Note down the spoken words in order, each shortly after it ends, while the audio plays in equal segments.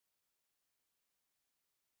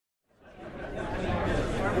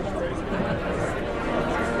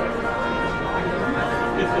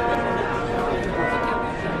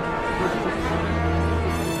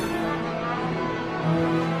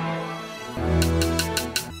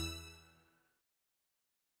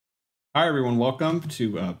Hi, everyone. Welcome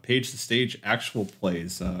to Page the Stage Actual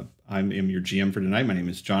Plays. I'm your GM for tonight. My name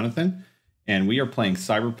is Jonathan, and we are playing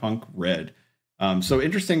Cyberpunk Red. So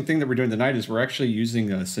interesting thing that we're doing tonight is we're actually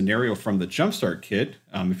using a scenario from the Jumpstart Kit.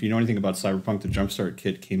 If you know anything about Cyberpunk, the Jumpstart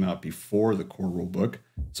Kit came out before the core rulebook.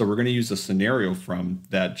 So we're going to use a scenario from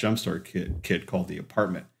that Jumpstart kit called the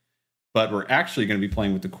Apartment. But we're actually going to be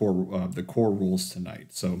playing with the core rules tonight.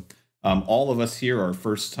 So all of us here are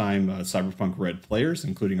first-time Cyberpunk Red players,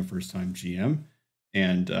 including a first-time GM.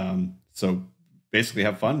 And so basically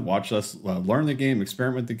have fun, watch us learn the game,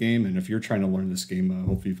 experiment with the game. And if you're trying to learn this game,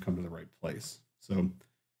 hopefully you've come to the right place. So,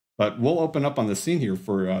 but we'll open up on the scene here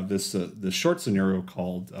for this short scenario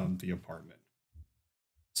called The Apartment.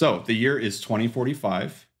 So the year is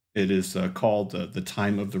 2045. It is called The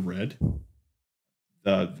Time of the Red.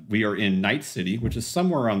 We are in Night City, which is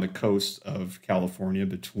somewhere on the coast of California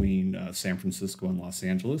between San Francisco and Los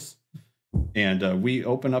Angeles. And we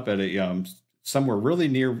open up at a somewhere really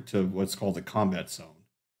near to what's called the combat zone.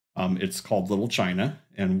 It's called Little China,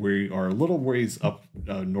 and we are a little ways up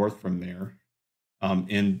north from there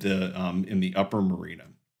in the upper marina.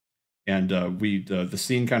 And the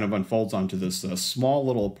scene kind of unfolds onto this small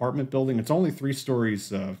little apartment building. It's only three stories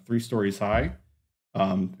high.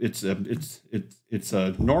 It's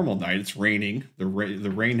a normal night. It's raining. The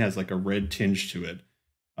rain has like a red tinge to it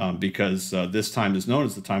because this time is known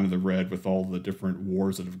as the time of the Red, with all the different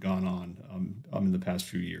wars that have gone on in the past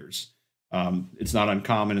few years. It's not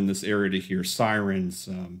uncommon in this area to hear sirens,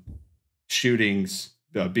 shootings,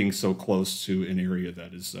 being so close to an area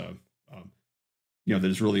that is that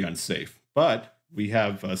is really unsafe. But we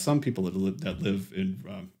have some people that live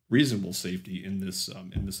in reasonable safety in this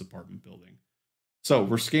apartment building. So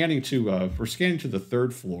we're scanning to the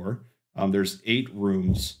third floor. There's 8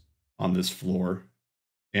 rooms on this floor,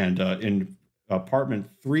 and in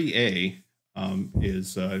apartment 3A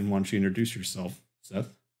is. And why don't you introduce yourself,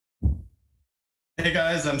 Seth? Hey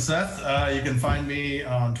guys, I'm Seth. You can find me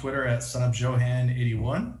on Twitter at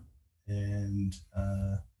sonofjohan81, and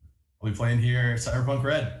I'll be playing here Cyberpunk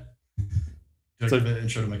Red. Do I give an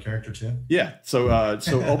intro to my character too? Yeah. So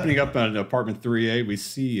opening up on apartment 3A, we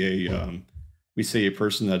see a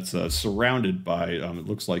person that's surrounded by it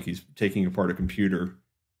looks like he's taking apart a computer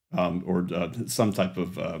or some type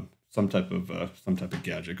of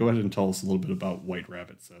gadget. Go ahead and tell us a little bit about White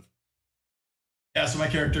Rabbit, Seth. Yeah, so my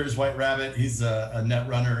character is White Rabbit. He's a net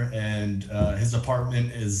runner, and his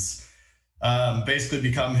apartment is basically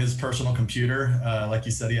become his personal computer. Like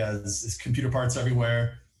you said, he has his computer parts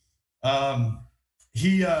everywhere.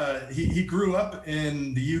 He grew up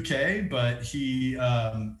in the UK, but he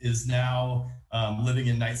is now living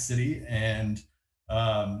in Night City. And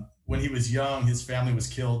when he was young, his family was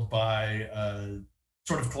killed by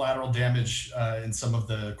sort of collateral damage in some of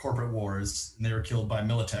the corporate wars, and they were killed by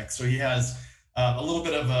Militech. So he has a little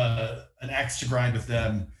bit of an axe to grind with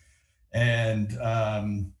them, and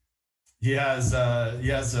he has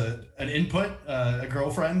an input, a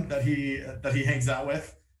girlfriend that he hangs out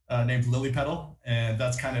with named Lily Petal, and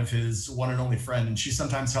that's kind of his one and only friend. And she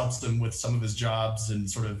sometimes helps him with some of his jobs and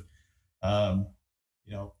sort of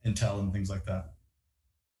intel and things like that.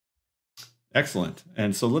 Excellent.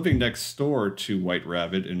 And so living next door to White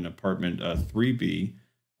Rabbit in apartment 3B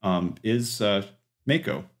is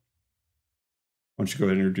Mako. Why don't you go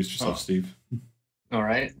ahead and introduce yourself, Steve? All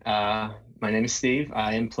right. My name is Steve.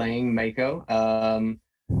 I am playing Mako,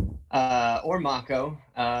 or Mako.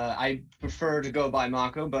 I prefer to go by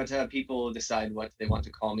Mako, but people decide what they want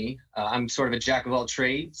to call me. I'm sort of a jack of all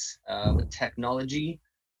trades with technology.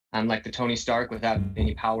 I'm like the Tony Stark without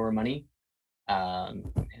any power or money. In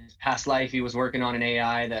his past life, he was working on an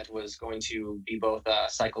AI that was going to be both a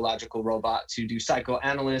psychological robot to do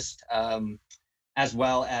psychoanalyst, as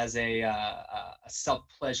well as a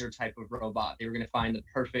self-pleasure type of robot. They were going to find the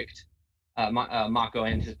perfect, Mako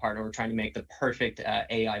and his partner were trying to make the perfect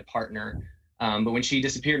AI partner. But when she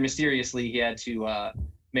disappeared mysteriously, he had to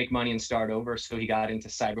make money and start over. So he got into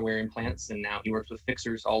cyberware implants, and now he works with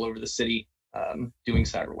fixers all over the city doing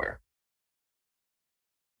cyberware.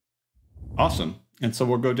 Awesome. And so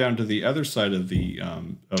we'll go down to the other side of the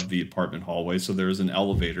apartment hallway. So there's an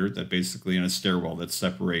elevator that basically in a stairwell that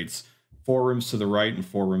separates 4 rooms to the right and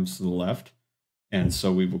 4 rooms to the left. And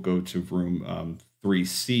so we will go to room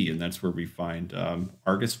 3C, and that's where we find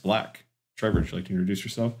Argus Black. Trevor, would you like to introduce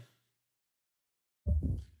yourself?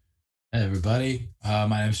 Hey, everybody.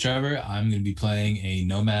 My name is Trevor. I'm going to be playing a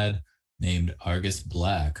nomad named Argus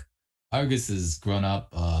Black. Argus has grown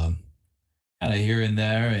up kind of here and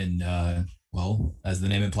there, and, well, as the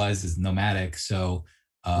name implies, is nomadic. So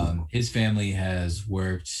his family has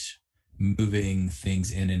worked moving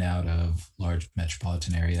things in and out of large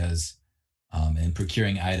metropolitan areas and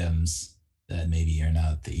procuring items that maybe are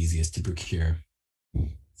not the easiest to procure.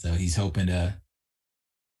 So he's hoping to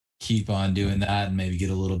keep on doing that and maybe get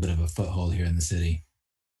a little bit of a foothold here in the city.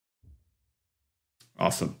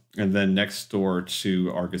 Awesome. And then next door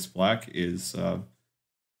to Argus Black is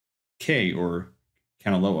Kay or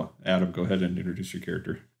Kanaloa. Adam, go ahead and introduce your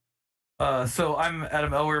character. So I'm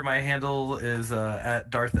Adam Elwer. My handle is at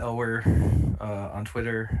Darth Elwer on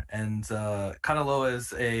Twitter, and Kanaloa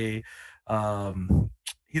is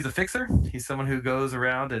he's a fixer. He's someone who goes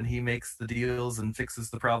around and he makes the deals and fixes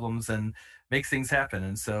the problems and makes things happen.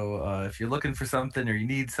 And so if you're looking for something or you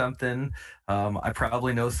need something, I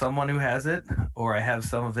probably know someone who has it, or I have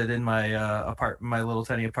some of it in my my little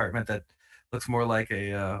tiny apartment that looks more like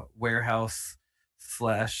a warehouse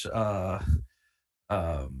slash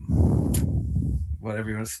whatever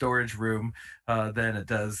you want, storage room than it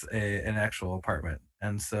does an actual apartment.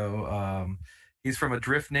 And so he's from a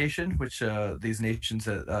drift nation, which these nations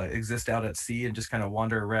that exist out at sea and just kind of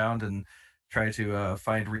wander around and try to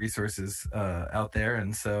find resources out there.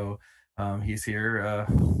 And so he's here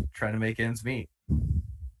trying to make ends meet.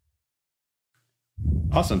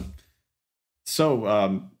 Awesome.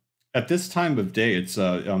 So at this time of day, it's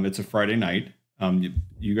a Friday night.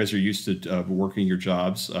 You guys are used to working your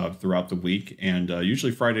jobs throughout the week, and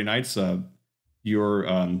usually Friday nights, the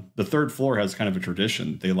third floor has kind of a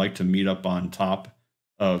tradition. They like to meet up on top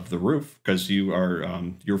of the roof because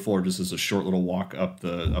your floor just is a short little walk up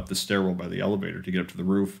the stairwell by the elevator to get up to the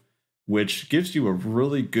roof, which gives you a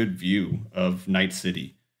really good view of Night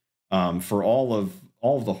City. For all of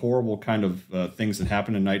the horrible kind of things that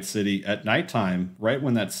happen in Night City at nighttime, right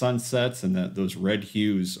when that sun sets and those red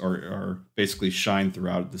hues are basically shine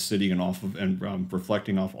throughout the city and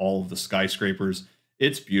reflecting off all of the skyscrapers,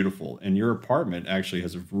 it's beautiful. And your apartment actually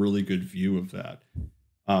has a really good view of that.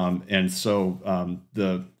 And so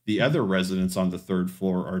the other residents on the third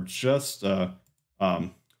floor are just they're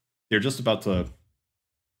just about to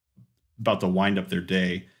wind up their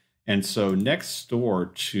day. And so next door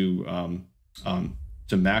to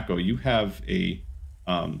Mako, you have a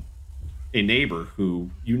neighbor who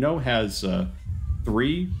has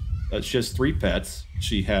three. She has three pets.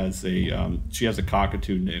 She has a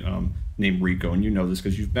cockatoo named Rico, and you know this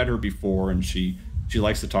because you've met her before, and she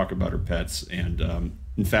likes to talk about her pets. And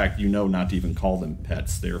in fact, not to even call them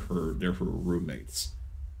pets; they're her roommates.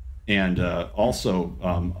 And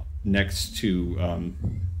also next to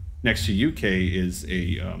UK is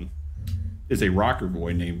a rocker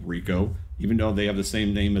boy named Rico. Even though they have the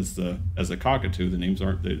same name as a cockatoo, the names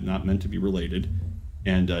they're not meant to be related.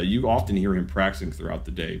 And you often hear him practicing throughout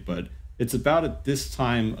the day. But it's about at this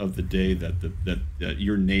time of the day that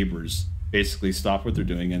your neighbors basically stop what they're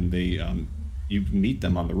doing and you meet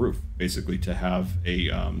them on the roof, basically to have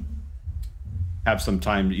some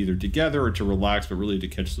time either together or to relax, but really to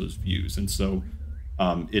catch those views. And so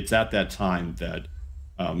it's at that time that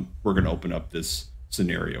we're going to open up this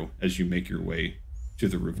scenario as you make your way to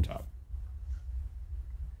the rooftop.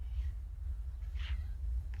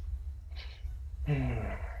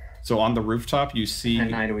 So on the rooftop, you see. What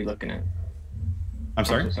kind of night are we looking at? I'm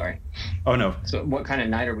sorry. Oh, sorry. Oh no. So what kind of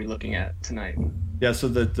night are we looking at tonight? Yeah. So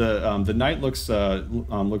the night looks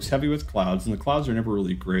heavy with clouds, and the clouds are never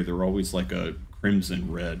really gray. They're always like a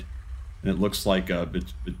crimson red, and it looks like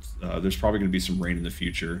there's probably going to be some rain in the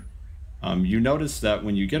future. You notice that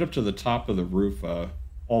when you get up to the top of the roof,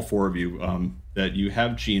 all four of you, that you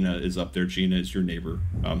have Gina is up there. Gina is your neighbor,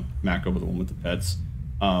 Mako, the one with the pets.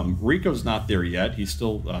 Rico's not there yet. He's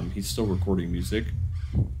still recording music,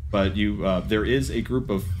 but there is a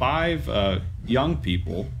group of 5 young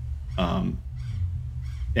people, and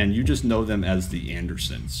you just know them as the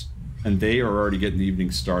Andersons, and they are already getting the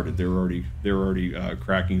evening started. They're already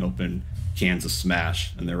cracking open cans of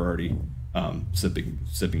Smash, and they're already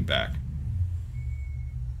sipping back.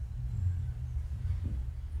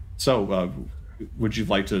 So, would you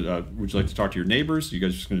like to talk to your neighbors? You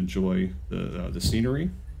guys just going to enjoy the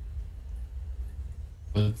scenery?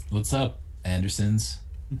 What's up, Andersons?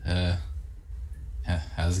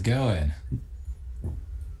 How's it going?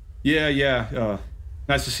 Yeah.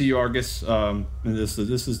 Nice to see you, Argus. And this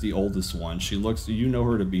is the oldest one. She looks. You know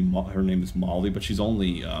her to be. Her name is Molly, but she's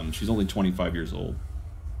only 25 years old.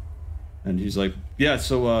 And he's like, yeah.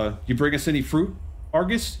 So, you bring us any fruit,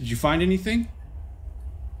 Argus? Did you find anything?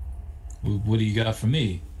 What do you got for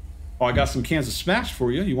me? Oh, I got some cans of Smash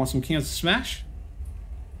for you. You want some cans of Smash?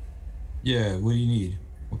 Yeah, what do you need?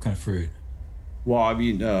 What kind of fruit? Well, I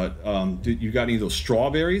mean, you got any of those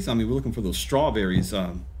strawberries? I mean, we're looking for those strawberries.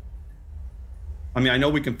 I mean, I know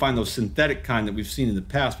we can find those synthetic kind that we've seen in the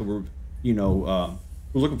past, but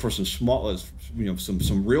we're looking for some small,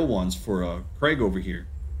 some real ones for Craig over here.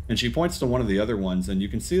 And she points to one of the other ones, and you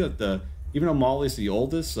can see that even though Molly's the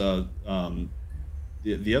oldest, the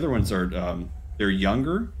other ones are they're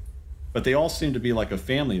younger, but they all seem to be like a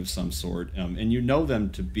family of some sort, and you know them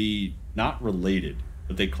to be not related,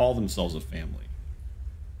 but they call themselves a family.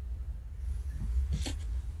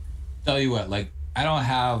 Tell you what, like, I don't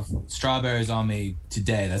have strawberries on me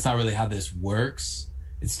today. That's not really how this works.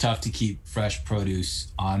 It's tough to keep fresh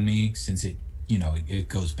produce on me since it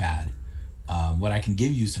goes bad. What I can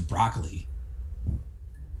give you is some broccoli.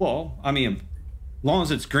 Well, I mean, as long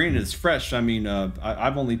as it's green and it's fresh. I mean,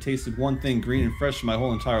 I've only tasted one thing green and fresh my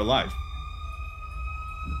whole entire life.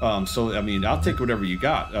 So I mean, I'll take whatever you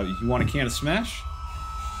got. You want a can of Smash?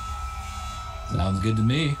 Sounds good to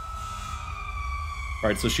me. All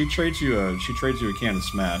right, so she trades you a can of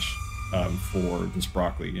Smash for this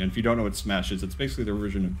broccoli. And if you don't know what Smash is, it's basically their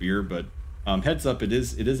version of beer. But heads up, it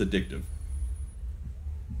is addictive.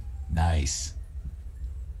 Nice.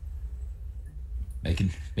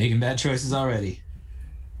 Making bad choices already.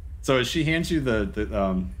 So as she hands you the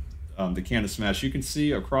can of Smash, you can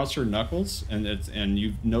see across her knuckles, and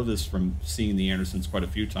you know this from seeing the Andersons quite a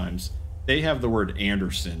few times. They have the word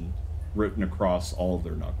Anderson written across all of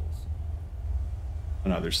their knuckles.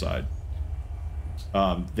 On either side.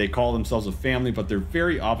 They call themselves a family, but they're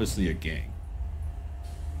very obviously a gang.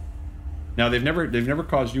 Now they've never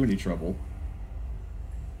caused you any trouble.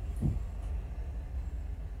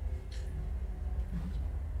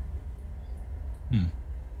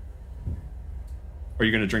 Are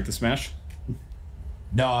you gonna drink the Smash?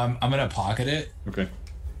 No, I'm gonna pocket it. Okay.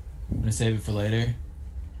 I'm gonna save it for later.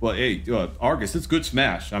 Well, hey, Argus, it's good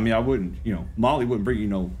Smash. I mean, I wouldn't, Molly wouldn't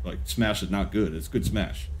bring like Smash is not good. It's good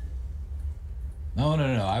Smash. No.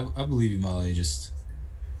 I believe you, Molly. Just,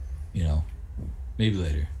 maybe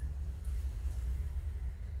later.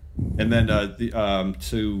 And then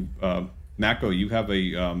to Mako, you have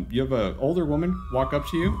a older woman walk up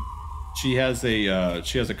to you. She has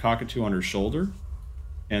a cockatoo on her shoulder,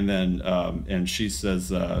 and then and she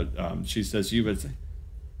says you would say,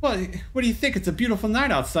 well, what do you think? It's a beautiful night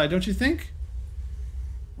outside, don't you think?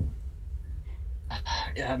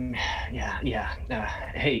 Yeah.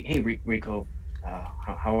 Hey, Rico.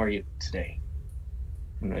 How are you today?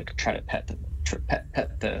 I'm gonna try to pet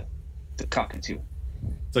the cockatoo.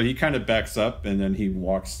 So he kind of backs up, and then he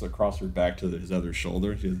walks across her back to his other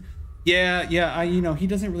shoulder. He goes, yeah. He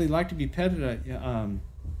doesn't really like to be petted. I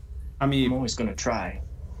mean, I'm always gonna try.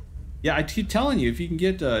 Yeah, I keep telling you, if you can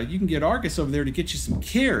get Argus over there to get you some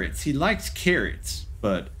carrots. He likes carrots,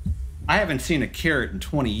 but I haven't seen a carrot in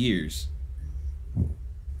 20 years.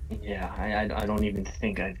 Yeah, I don't even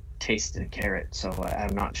think I've tasted a carrot, so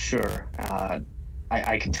I'm not sure.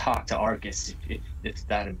 I can talk to Argus if it's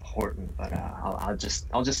that important, but I'll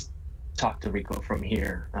just talk to Rico from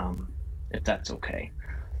here, if that's okay.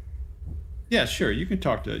 Yeah, sure. You can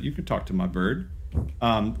talk to my bird.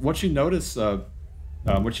 What you notice,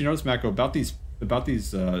 Mako, about these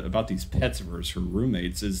pets of hers, her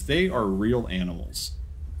roommates, is they are real animals.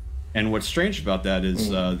 And what's strange about that is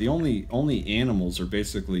the only animals are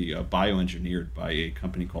basically bioengineered by a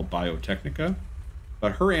company called Biotechnica,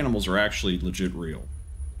 but her animals are actually legit real.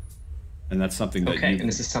 And that's something that and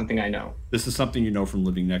this is something I know. This is something you know from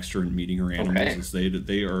living next to her and meeting her animals. Okay. Is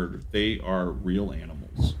they are real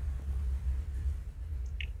animals.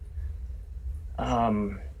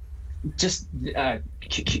 Just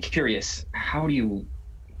curious, how do you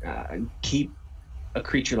keep a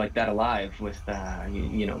creature like that alive with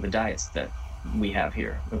the diets that we have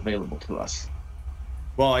here available to us?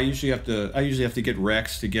 Well, I usually have to get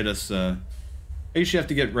Rex to get us. I usually have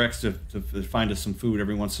to get Rex to find us some food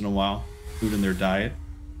every once in a while, food in their diet.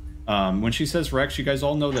 When she says Rex, you guys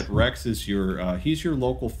all know that Rex is he's your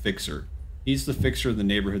local fixer. He's the fixer in the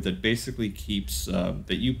neighborhood that basically keeps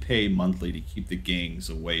that you pay monthly to keep the gangs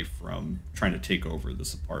away from trying to take over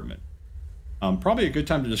this apartment. Probably a good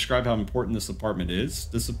time to describe how important this apartment is.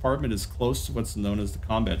 This apartment is close to what's known as the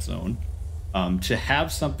combat zone. To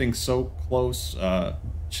have something so close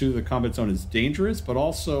to the combat zone is dangerous, but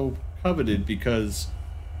also coveted because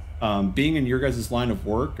being in your guys' line of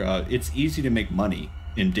work, it's easy to make money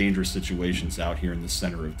in dangerous situations out here in the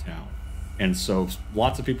center of town. And so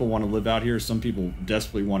lots of people want to live out here. Some people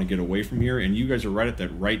desperately want to get away from here. And you guys are right at that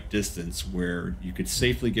right distance where you could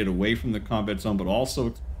safely get away from the combat zone, but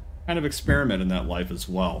also kind of experiment in that life as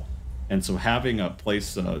well. And so having a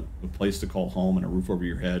place to call home and a roof over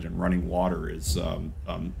your head and running water is a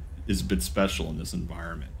bit special in this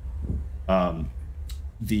environment.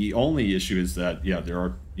 The only issue is that, there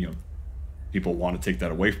are, people want to take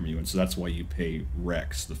that away from you, and so that's why you pay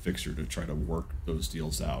Rex, the fixer, to try to work those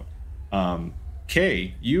deals out.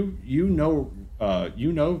 Kay, you know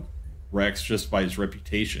Rex just by his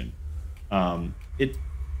reputation. I'll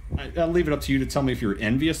leave it up to you to tell me if you're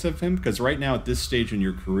envious of him, because right now at this stage in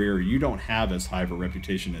your career, you don't have as high of a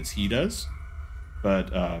reputation as he does.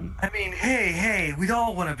 But I mean, hey, we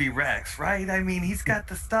all want to be Rex, right? I mean, he's got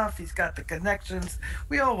the stuff, he's got the connections.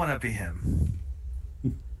 We all want to be him.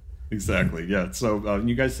 Exactly, yeah. So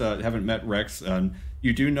you guys haven't met Rex.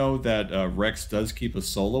 You do know that Rex does keep a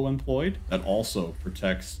solo employed that also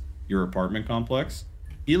protects your apartment complex.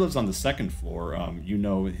 He lives on the second floor. You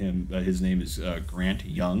know him. His name is Grant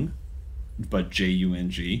Young, but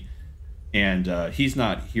Jung, and he's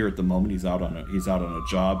not here at the moment. He's out on a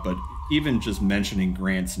job. But even just mentioning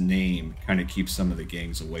Grant's name kind of keeps some of the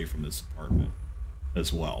gangs away from this apartment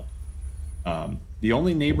as well. The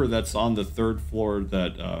only neighbor that's on the third floor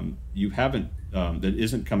that you haven't that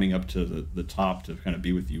isn't coming up to the top to kind of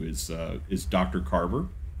be with you is Dr. Carver,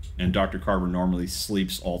 and Dr. Carver normally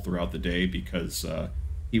sleeps all throughout the day because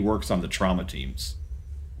he works on the trauma teams,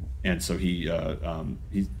 and so he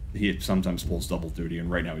sometimes pulls double duty,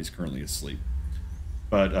 and right now he's currently asleep.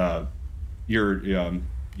 But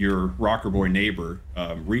your rocker boy neighbor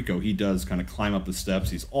Rico, he does kind of climb up the steps.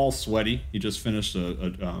 He's all sweaty. He just finished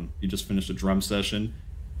a drum session,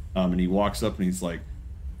 and he walks up and he's like,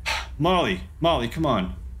 Molly, come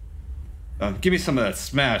on, give me some of that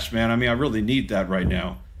smash, man. I mean, I really need that right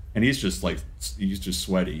now. And he's just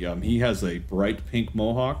sweaty. He has a bright pink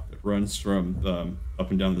mohawk that runs from up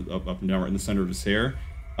and down right in the center of his hair.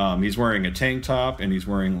 He's wearing a tank top, and he's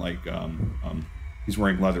wearing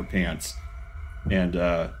leather pants. And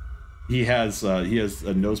he has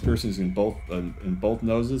a nose piercings in both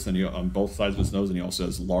noses, and on both sides of his nose, and he also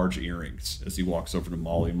has large earrings. As he walks over to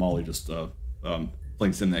Molly, and Molly just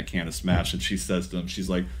flings in that can of smash, and she says to him, she's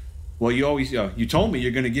like, "Well, you always you told me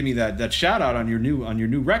you're going to give me that shout out on your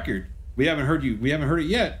new record. We haven't heard it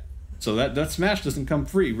yet, so that smash doesn't come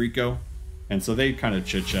free, Rico." And so they kind of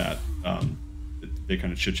chit chat. They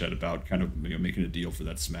kind of chit chat about kind of making a deal for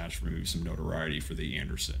that smash for maybe some notoriety for the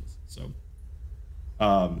Andersons. So.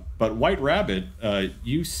 But White Rabbit,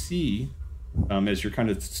 you see, as you're kind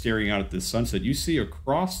of staring out at this sunset, you see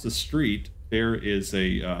across the street there is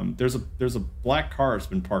there's a black car that's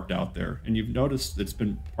been parked out there, and you've noticed it's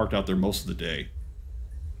been parked out there most of the day.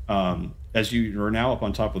 As you are now up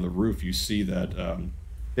on top of the roof, you see that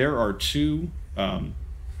there are two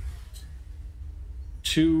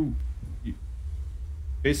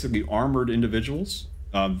basically armored individuals.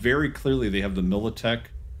 Very clearly, they have the Militech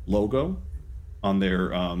logo on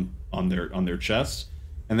their chests,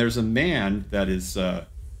 and there's a man that's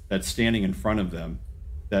standing in front of them.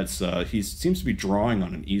 He seems to be drawing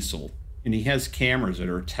on an easel, and he has cameras that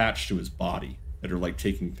are attached to his body that are like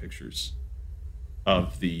taking pictures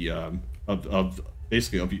of the of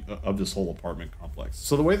this whole apartment complex.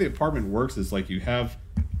 So the way the apartment works is like you have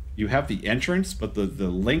the entrance, but the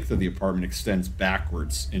length of the apartment extends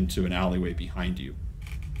backwards into an alleyway behind you.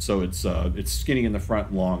 So it's skinny in the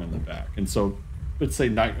front, long in the back, and so. I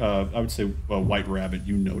would say White Rabbit,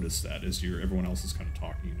 you notice that as everyone else is kind of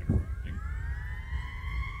talking and interacting.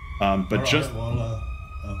 But right, just go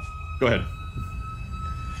ahead.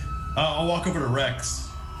 I'll walk over to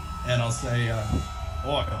Rex, and I'll say,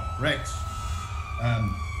 Rex,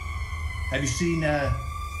 have you seen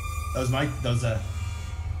those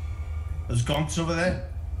gonks over there?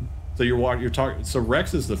 So you're talking. So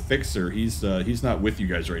Rex is the fixer. He's not with you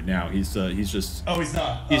guys right now. He's just. Oh, he's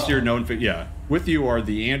not. He's your known. Yeah, with you are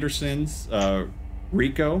the Andersons.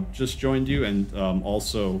 Rico just joined you, and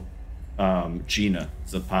also Gina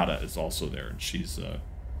Zapata is also there, and she's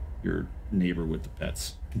your neighbor with the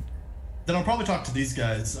pets. Then I'll probably talk to these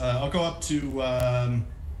guys. I'll go up to I'll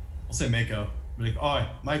say Mako. Be like, "Oi,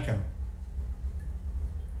 Mako,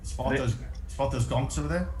 spot those gonks over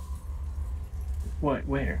there." What?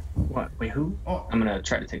 Where? What? Wait, who? Oh, I'm gonna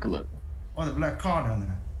try to take a look. Oh, the black car down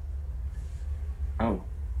there. Oh,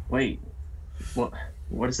 wait. What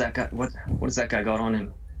does that guy? What does that guy got on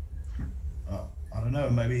him? I don't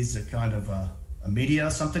know. Maybe he's a kind of a media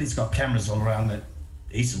or something. He's got cameras all around that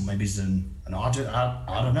easel. Maybe he's an artist.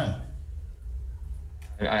 I don't know.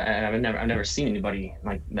 I've never seen anybody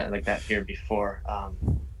like that here before.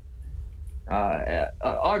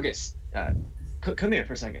 Argus, come here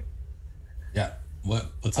for a second. Yeah.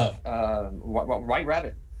 What's up? White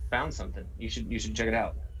Rabbit found something. You should check it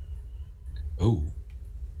out. Oh,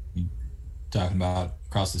 you talking about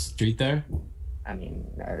across the street there? I mean,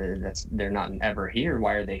 they're not ever here.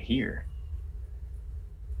 Why are they here?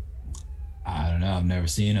 I don't know. I've never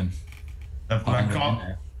seen them. The black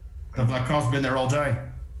car. That car's been there all day.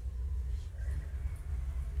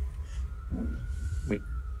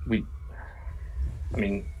 I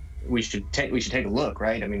mean, we should take a look,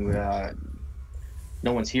 right? I mean,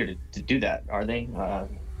 no one's here to do that, are they? I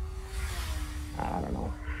don't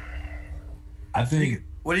know. I think.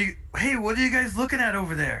 What are you guys looking at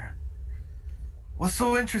over there? What's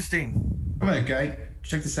so interesting? Come here, guy.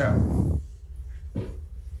 Check this out.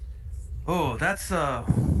 Oh, that's How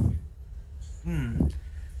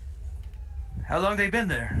long they been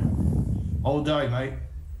there? All day, mate.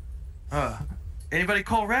 Anybody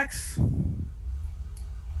call Rex?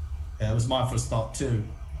 Yeah, it was my first thought too.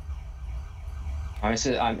 It's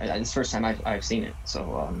the first time I've seen it,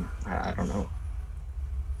 so I don't know.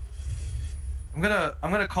 I'm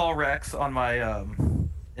gonna call Rex on my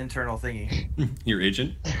internal thingy. Your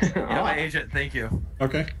agent? Yeah, my agent. Thank you.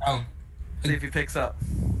 Okay. Oh, See if he picks up.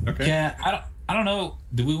 Okay. yeah. I don't know.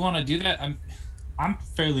 Do we want to do that? I'm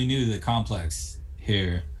fairly new to the complex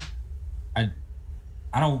here. I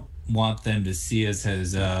don't want them to see us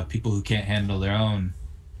as people who can't handle their own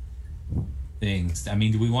things. I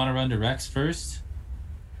mean, do we want to run to Rex first?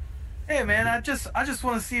 Hey man, I just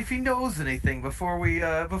want to see if he knows anything before we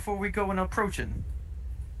go and approach him.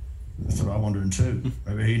 That's what I'm wondering too.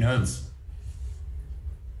 Maybe he knows.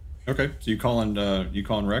 Okay. So you calling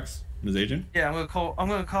Rex, his agent? Yeah, I'm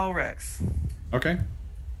gonna call Rex. Okay.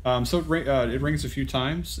 So it rings a few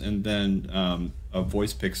times, and then a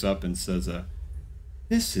voice picks up and says,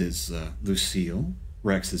 "This is Lucille,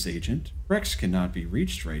 Rex's agent. Rex cannot be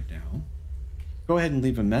reached right now. Go ahead and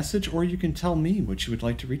leave a message, or you can tell me what you would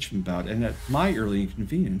like to reach him about, and at my early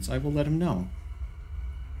inconvenience, I will let him know."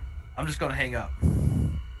 I'm just gonna hang up.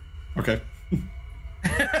 Okay.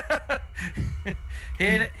 He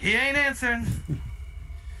ain't answering.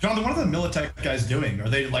 Jonathan, what are the Militech guys doing? Are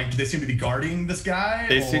they do they seem to be guarding this guy,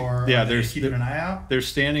 or yeah, are they they're keeping an eye out? They're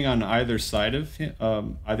standing on either side of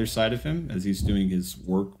him as he's doing his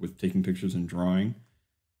work with taking pictures and drawing,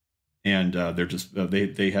 and they're just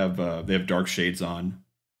they have dark shades on,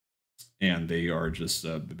 and they are just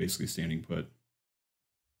basically standing put.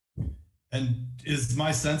 And is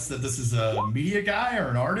my sense that this is a media guy or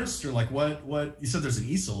an artist, or like what? You said there's an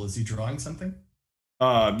easel. Is he drawing something?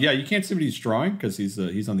 Yeah, you can't see what he's drawing because he's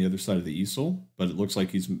on the other side of the easel, but it looks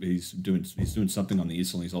like he's doing something on the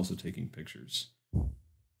easel, and he's also taking pictures.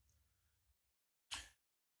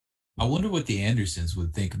 I wonder what the Andersons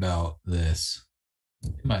would think about this.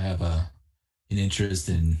 They might have an interest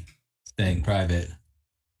in staying private.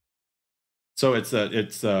 So it's great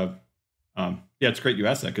you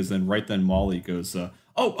asked that, because then Molly goes,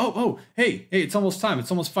 hey, it's almost time. It's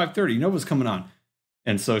almost 5:30. Nova's coming on.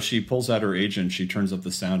 And so she pulls out her agent. She turns up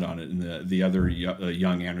the sound on it, and the other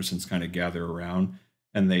young Andersons kind of gather around,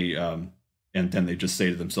 and then they just say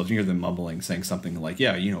to themselves, you hear them mumbling, saying something like,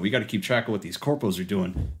 "Yeah, we got to keep track of what these corpos are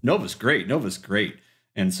doing. Nova's great.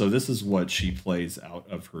 And so this is what she plays out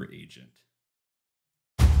of her agent.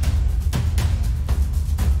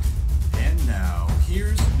 And now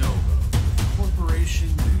here's Nova with Corporation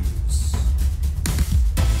News.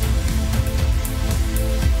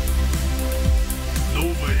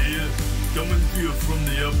 Nova here, coming to you from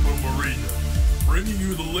the Upper Marina, bringing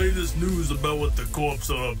you the latest news about what the Corps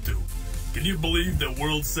are up to. Can you believe that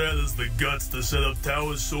WorldSat has the guts to set up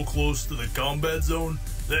towers so close to the combat zone?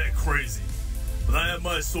 They're crazy. But I have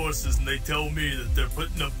my sources, and they tell me that they're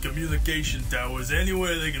putting up communication towers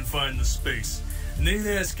anywhere they can find the space, and they ain't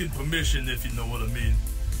asking permission, if you know what I mean.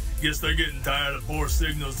 Guess they're getting tired of poor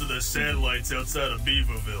signals to their satellites outside of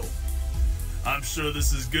Beaverville. I'm sure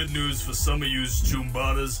this is good news for some of you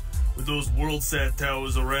chumbadas. With those WorldSat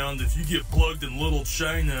towers around, if you get plugged in Little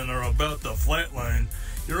China and are about to flatline,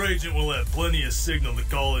 your agent will have plenty of signal to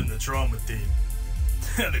call in the trauma team.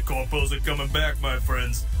 The corpos are coming back, my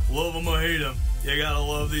friends. Love them or hate them, you gotta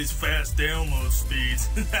love these fast download speeds.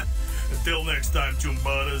 Until next time,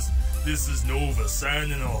 chumbadas, this is Nova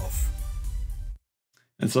signing off.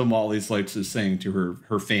 And so Molly's like just saying to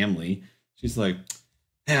her family, she's like,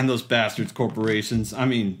 "Man, those bastards corporations. I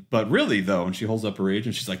mean, but really though," and she holds up her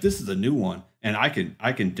agent, she's like, "This is a new one, and I can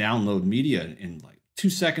download media in like 2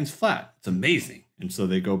 seconds flat. It's amazing." And so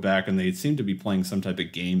they go back, and they seem to be playing some type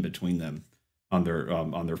of game between them on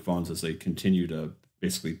their phones as they continue to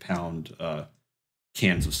basically pound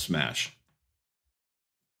cans of Smash.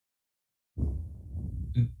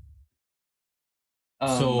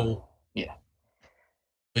 So yeah.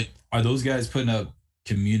 But are those guys putting up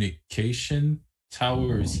communication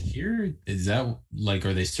towers here? Is that like,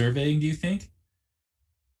 are they surveying, do you think?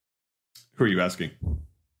 Who are you asking?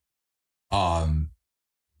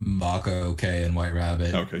 Maka, okay, and White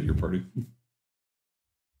Rabbit. Okay, your party.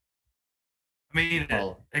 I mean,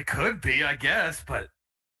 Well, it could be, I guess, but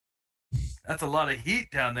that's a lot of heat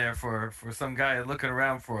down there for some guy looking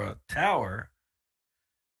around for a tower.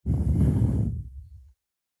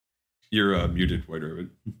 You're muted, White Rabbit.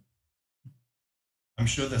 I'm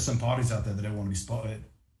sure there's some parties out there that don't want to be spotted.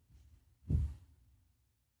 I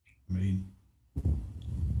mean,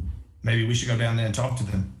 maybe we should go down there and talk to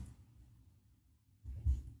them.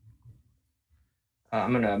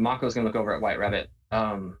 Mako's gonna look over at White Rabbit.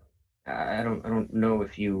 I don't know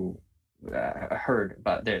if you heard,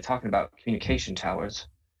 but they're talking about communication towers.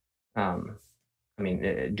 I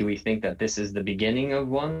mean, do we think that this is the beginning of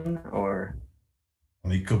one, or? I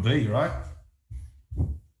mean, it could be, right?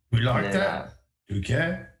 We like then, that. Do we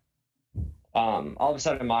care? All of a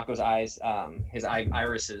sudden, Mako's eyes, his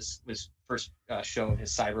irises was first shown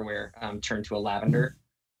his cyberware turned to a lavender,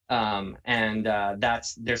 and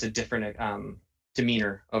there's a different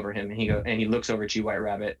demeanor over him, and he looks over at you, White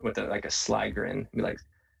Rabbit, with a sly grin. And be like,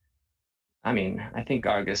 I mean, I think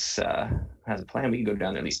Argus has a plan. We can go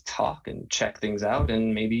down there, at least talk and check things out,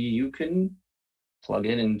 and maybe you can plug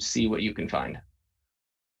in and see what you can find.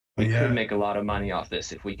 We could make a lot of money off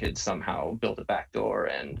this if we could somehow build a backdoor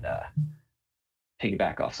and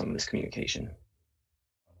piggyback off some of this communication.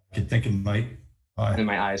 Good thinking, mate. And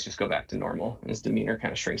my eyes just go back to normal. And his demeanor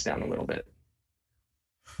kind of shrinks down a little bit.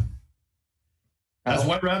 Has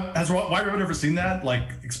White Rabbit ever seen that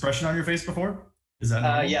expression on your face before? Is that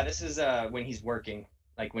normal? Yeah, this is when he's working.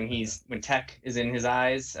 Like when tech is in his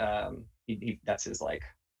eyes, that's his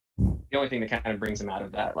the only thing that kind of brings him out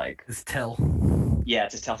of that his tell. Yeah,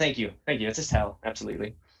 it's his tell. Thank you. It's his tell.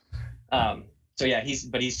 Absolutely. So yeah,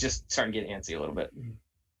 he's just starting to get antsy a little bit.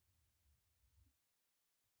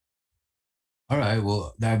 All right.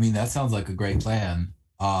 Well, that sounds like a great plan.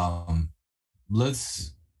 What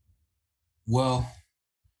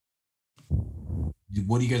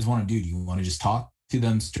do you guys want to do? Do you want to just talk to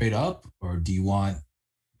them straight up, or do you want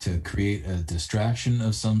to create a distraction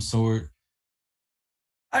of some sort?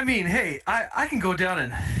 I mean, hey, I can go down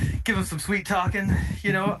and give him some sweet talking.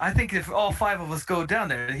 I think if all 5 of us go down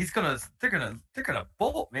there, they're gonna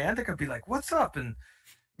bolt, man. They're gonna be like, "What's up?" And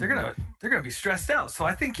they're gonna be stressed out. So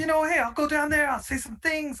I think, hey, I'll go down there, I'll say some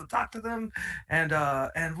things, I'll talk to them, and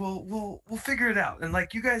we'll figure it out. And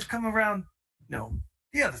you guys come around,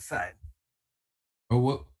 the other side.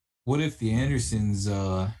 Or what if the Andersons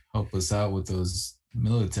help us out with those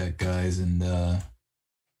Militech guys, and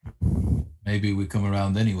maybe we come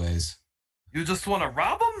around anyways? You just want to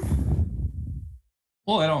rob them?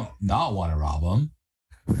 Well, I don't not want to rob them.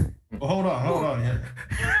 Well, hold on. Yeah.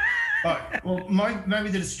 All right. Well, maybe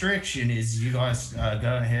the distraction is you guys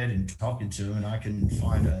going ahead and talking to him, and I can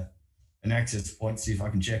find an access point, see if I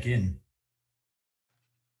can check in.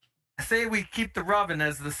 I say we keep the robbing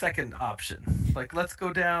as the second option. Let's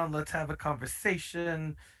go down, let's have a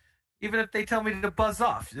conversation. Even if they tell me to buzz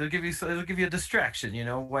off, it'll give you a distraction,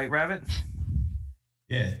 White Rabbit.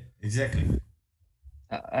 Yeah, exactly.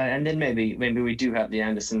 And then maybe we do have the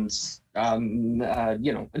Andersons,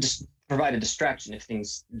 just provide a distraction if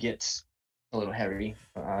things get a little hairy.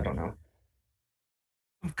 I don't know.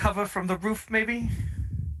 Some cover from the roof, maybe.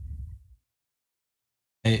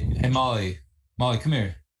 Hey, Molly, come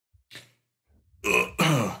here.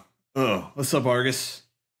 What's up, Argus?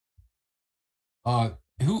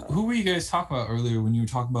 Who were you guys talking about earlier when you were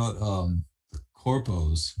talking about the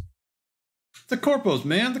corpos? The corpos,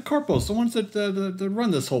 man. The corpos, the ones that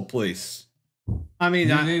run this whole place. I mean,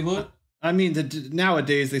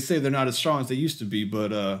 nowadays they say they're not as strong as they used to be,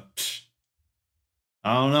 but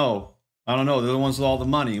I don't know. They're the ones with all the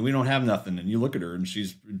money. We don't have nothing. And you look at her, and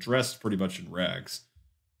she's dressed pretty much in rags.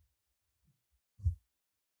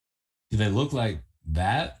 Do they look like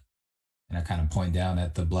that? And I kind of point down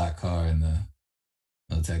at the black car and the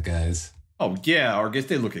Militech guys. Oh yeah, Argus,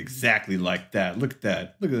 they look exactly like that. Look at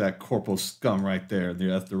that. Look at that corporal scum right there.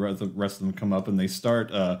 The rest of them come up and they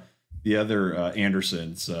start the other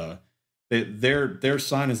Andersons. Their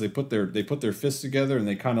sign is they put their fists together and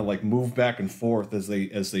they kind of move back and forth as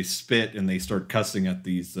they spit and they start cussing at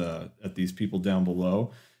these people down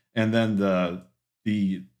below. And then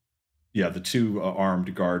the two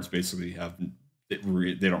armed guards basically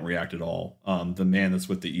they don't react at all. The man that's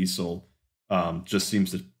with the easel just seems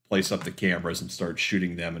to place up the cameras and start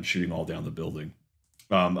shooting them and shooting all down the building.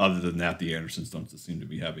 Other than that, the Andersons don't seem to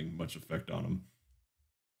be having much effect on them.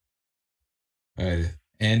 All right,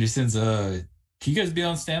 Andersons, can you guys be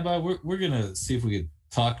on standby? We're gonna see if we could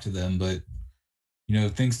talk to them, but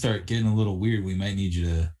if things start getting a little weird, we might need you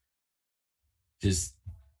to just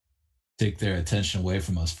take their attention away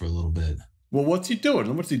from us for a little bit. Well, what's he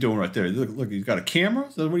doing? What's he doing right there? Look, he's got a camera.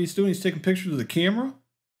 Is that what he's doing? He's taking pictures of the camera.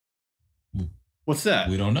 What's that?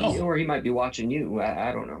 We don't know. Or he might be watching you.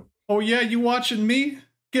 I don't know. Oh yeah, you watching me?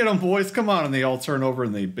 Get them, boys! Come on! And they all turn over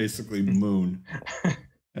and they basically moon,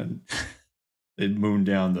 and they moon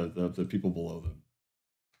down the people below them.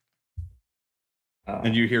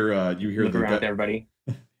 And you hear look around with everybody.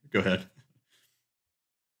 Go ahead.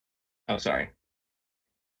 Oh, sorry.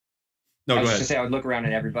 No, I was go ahead. just say I would look around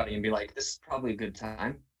at everybody and be like, "This is probably a good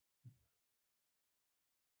time."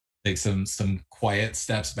 Take some quiet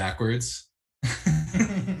steps backwards.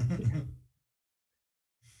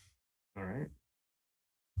 All right.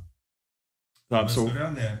 Let's So go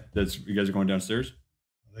down there. you guys are going downstairs?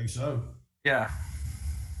 I think so. Yeah.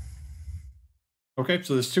 Okay,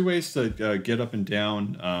 so there's two ways to get up and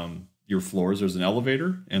down your floors. There's an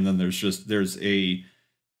elevator, and then there's a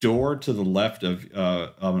door to the left of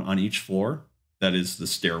on each floor that is the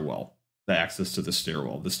stairwell, the access to the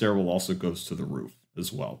stairwell. The stairwell also goes to the roof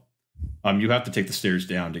as well. You have to take the stairs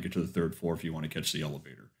down to get to the third floor if you want to catch the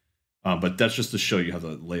elevator. But that's just to show you how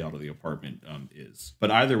the layout of the apartment is.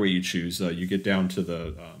 But either way you choose, you get down to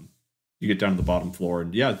the bottom floor,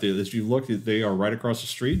 and yeah, as you look, they are right across the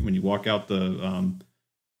street. When you walk out the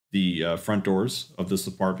front doors of this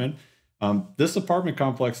apartment, this apartment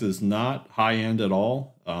complex is not high end at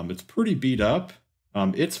all. It's pretty beat up.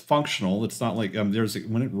 It's functional. It's not like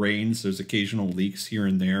when it rains, there's occasional leaks here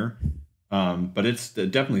and there. But it's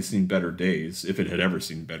definitely seen better days, if it had ever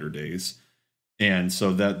seen better days. And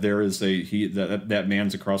so that there is that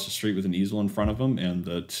man's across the street with an easel in front of him, and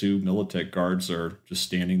the two Militech guards are just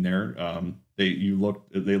standing there. They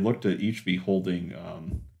look to each be holding.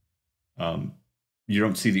 You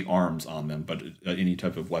don't see the arms on them, but any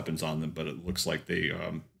type of weapons on them. But it looks like they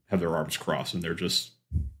have their arms crossed, and they're just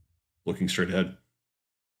looking straight ahead.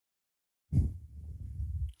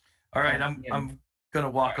 All right, I'm gonna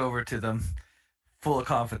walk over to them, full of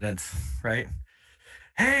confidence, right?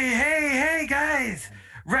 Hey, guys!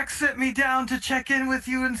 Rex sent me down to check in with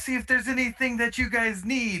you and see if there's anything that you guys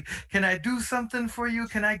need. Can I do something for you?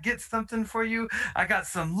 Can I get something for you? I got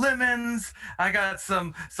some lemons. I got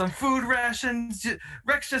some food rations.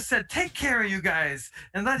 Rex just said, take care of you guys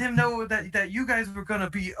and let him know that you guys were gonna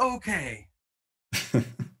be okay.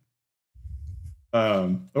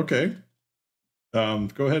 Okay.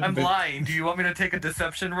 Go ahead. I'm lying. Do you want me to take a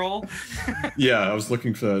deception roll? Yeah, I was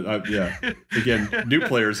looking for. Yeah, again, new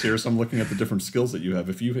players here, so I'm looking at the different skills that you have.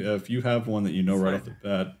 If you have one that you know right off the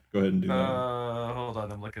bat, go ahead and do that. Hold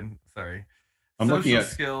on, I'm looking. Sorry. I'm looking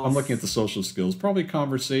at the social skills. Probably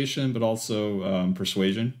conversation, but also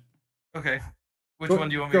persuasion. Okay. Which one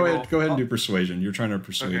do you want me to roll? Go ahead and do persuasion. You're trying to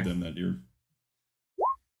persuade them that you're.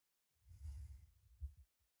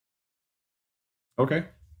 Okay.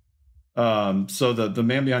 So the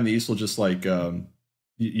man behind the easel just like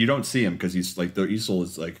you don't see him because he's like the easel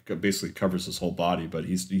is like basically covers his whole body, but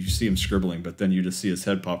you see him scribbling, but then you just see his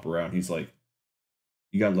head pop around. He's like,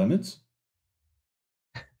 "You got lemons?"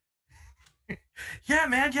 Yeah,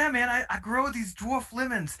 man. I grow these dwarf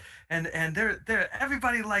lemons, and they're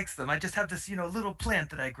everybody likes them. I just have this little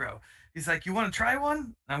plant that I grow. He's like, "You want to try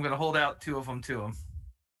one?" I'm gonna hold out two of them to him.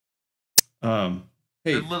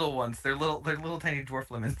 Hey, they're little ones. They're little tiny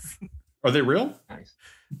dwarf lemons. Are they real? Nice.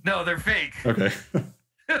 No, they're fake. Okay.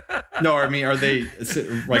 No, I mean, are they?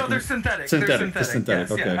 Like, no, they're synthetic. Synthetic.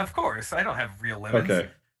 Yes, Okay. Yeah, of course. I don't have real lemons. Okay.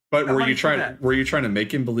 But were you trying to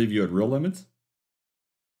make him believe you had real lemons?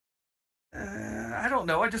 I don't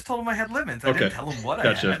know. I just told him I had lemons. I didn't tell him what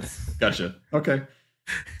I had. Gotcha. Okay.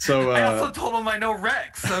 So I also told him I know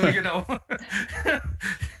Rex. So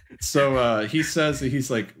So he says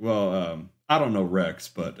he's like, well, I don't know Rex,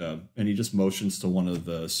 but and he just motions to one of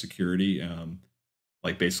the security,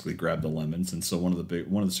 like basically grab the lemons. And so one of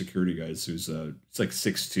the security guys who's it's like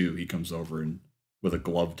 6'2", he comes over and with a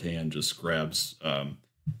gloved hand just grabs the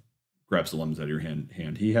lemons out of your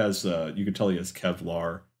hand. He has you can tell he has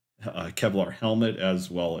Kevlar helmet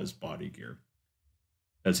as well as body gear.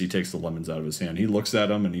 As he takes the lemons out of his hand, he looks at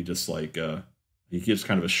them and he just like he gives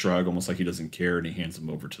kind of a shrug, almost like he doesn't care, and he hands them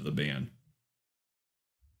over to the band.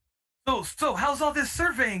 So how's all this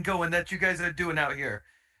surveying going that you guys are doing out here?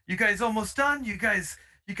 You guys almost done? You guys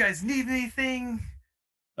need anything?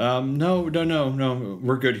 No,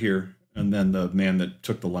 we're good here. And then the man that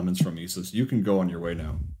took the lemons from me says, "You can go on your way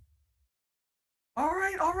now." All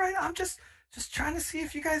right. I'm just trying to see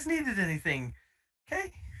if you guys needed anything.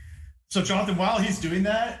 Okay. So Jonathan, while he's doing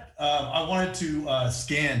that, I wanted to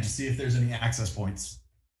scan to see if there's any access points.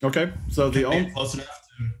 Okay. So close enough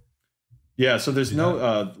to. Yeah. So there's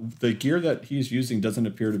no the gear that he's using doesn't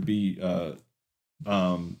appear to be.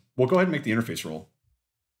 Well, go ahead and make the interface roll.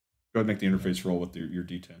 Go ahead and make the interface roll with your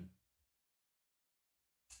D10.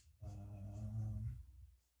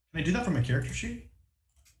 Can I do that from a character sheet?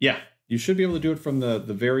 Yeah, you should be able to do it from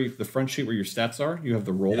the front sheet where your stats are. You have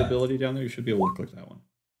the roll ability down there. You should be able to click that one.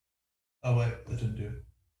 Oh wait, that didn't do it.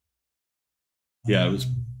 Yeah,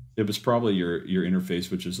 it was probably your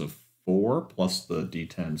interface, which is a 4 plus the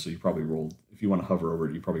D10. So you probably rolled. If you want to hover over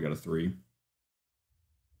it, you probably got a 3.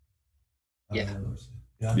 Yeah.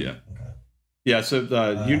 Yeah. Yeah. Okay. Yeah.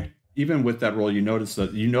 So you even with that roll, you notice that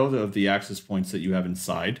of the access points that you have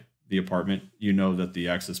inside the apartment. You know that the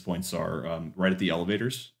access points are right at the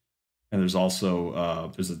elevators, and there's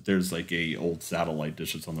also there's like a old satellite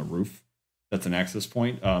dish that's on the roof. That's an access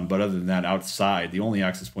point. But other than that, outside, the only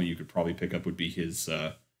access point you could probably pick up would be his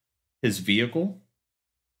vehicle.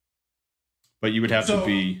 But you would have to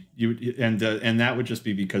be and that would just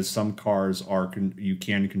be because some cars you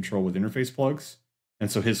can control with interface plugs,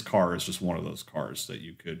 and so his car is just one of those cars that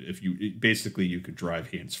you could you could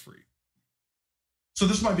drive hands free. So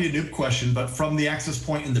this might be a noob question, but from the access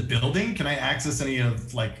point in the building, can I access any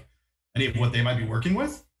of what they might be working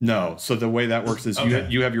with? No. So the way that works is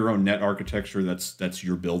you have your own net architecture. That's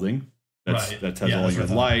your building. That has all your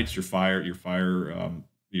lights, your fire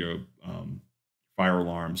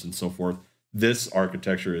alarms, and so forth. This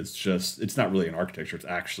architecture is it's not really an architecture. It's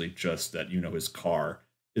actually just that, his car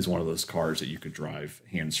is one of those cars that you could drive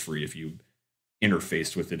hands free if you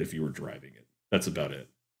interfaced with it, if you were driving it. That's about it.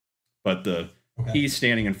 But he's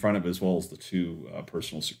standing in front of, as well as the 2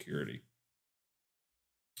 personal security.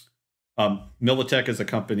 Militech is a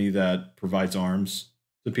company that provides arms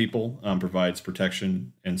to people, provides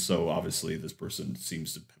protection. And so obviously this person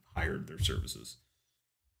seems to have hired their services.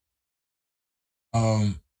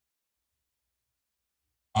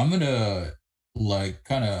 I'm gonna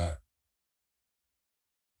kind of,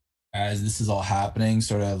 as this is all happening,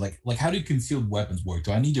 sort of like how do concealed weapons work?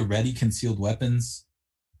 Do I need to ready concealed weapons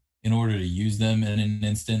in order to use them in an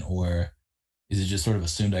instant, or is it just sort of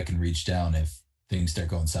assumed I can reach down if things start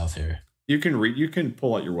going south here? You can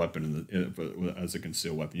pull out your weapon as a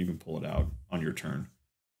concealed weapon. You can pull it out on your turn.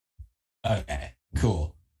 Okay,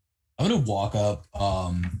 cool. I'm gonna walk up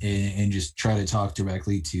and just try to talk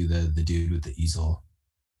directly to the dude with the easel.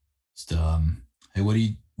 Just hey, what are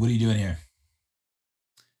you doing here?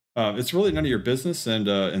 It's really none of your business. And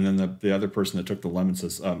then the other person that took the lemon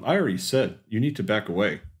says, I already said you need to back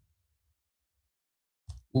away.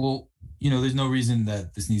 Well, there's no reason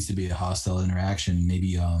that this needs to be a hostile interaction.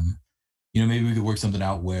 Maybe maybe we could work something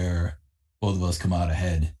out where both of us come out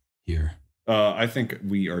ahead here. I think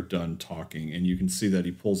we are done talking, and you can see that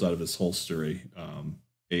he pulls out of his holster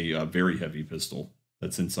a very heavy pistol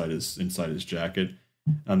that's inside his jacket.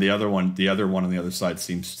 And the other one on the other side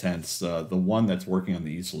seems tense. The one that's working on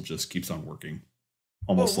the easel just keeps on working,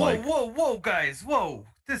 almost whoa, guys, whoa!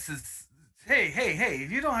 This is hey!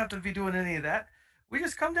 You don't have to be doing any of that. We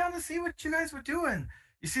just come down to see what you guys were doing.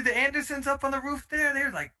 You see the Andersons up on the roof there?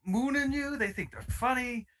 They're like mooning you. They think they're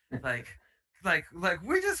funny. Like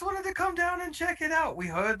we just wanted to come down and check it out. We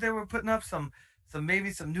heard they were putting up some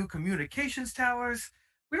new communications towers.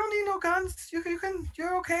 We don't need no guns.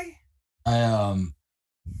 You're okay.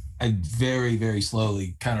 I very, very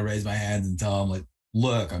slowly kind of raise my hands and tell him,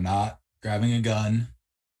 look, I'm not grabbing a gun.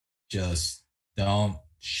 Just don't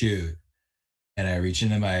shoot. And I reach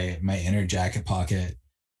into my inner jacket pocket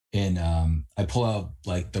and I pull out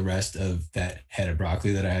the rest of that head of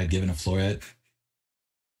broccoli that I had given to Floret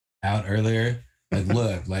out earlier.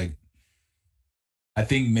 Look, I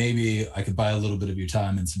think maybe I could buy a little bit of your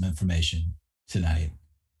time and some information tonight.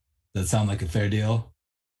 Does that sound like a fair deal?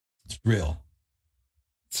 It's real.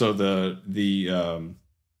 So the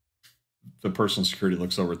personal security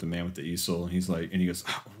looks over at the man with the easel, and he goes,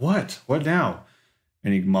 "What now?"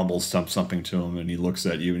 And he mumbles something to him, and he looks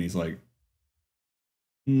at you, and he's like,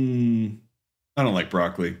 "I don't like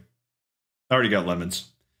broccoli. I already got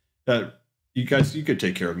lemons. You could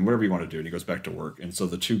take care of him, whatever you want to do." And he goes back to work. And so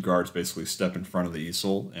the 2 guards basically step in front of the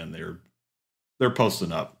easel, and they're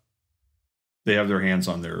posting up. They have their hands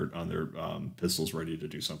on their pistols, ready to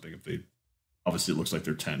do something. Obviously, it looks like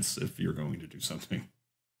they're tense if you're going to do something.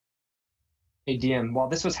 Hey, DM, while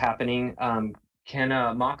this was happening, can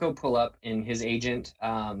Mako pull up in his agent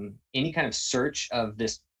any kind of search of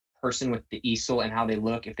this person with the easel and how they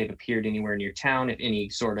look, if they've appeared anywhere near town, if any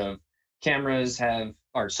sort of cameras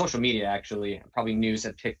or social media, actually, probably news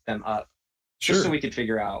have picked them up? Sure. Just so we could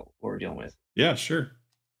figure out what we're dealing with. Yeah, sure.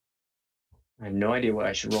 I have no idea what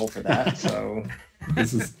I should roll for that. So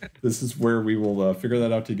this is where we will figure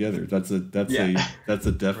that out together. That's a definite. That's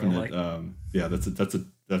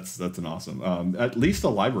an awesome. At least a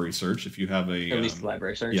library search if you have a. At least a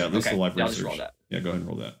library search. Yeah, at least a library search. I'll just roll that. Yeah, go ahead and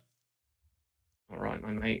roll that. All right,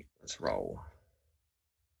 my mate. Let's roll.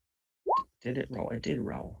 Did it roll? It did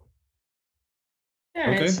roll.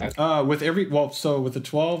 Okay. With with the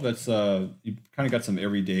 12, that's you kind of got some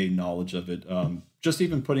everyday knowledge of it. Just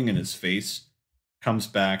even putting in his face comes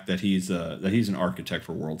back that he's an architect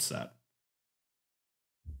for WorldSat.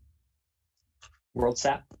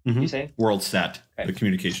 WorldSat, Mm-hmm. you say? WorldSat, okay. The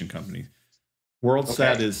communication company.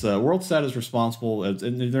 WorldSat is responsible,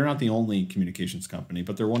 and they're not the only communications company,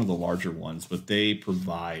 but they're one of the larger ones. But they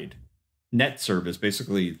provide net service,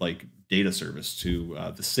 basically like data service to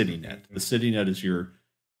the CityNet. The CityNet is your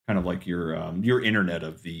kind of like your internet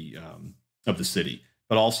of the city,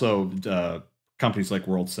 but also companies like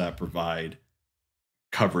WorldSat provide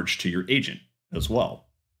coverage to your agent as well.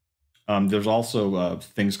 There's also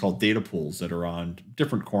things called data pools that are on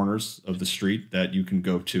different corners of the street that you can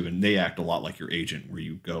go to, and they act a lot like your agent, where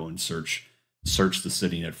you go and search the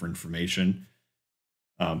CityNet for information.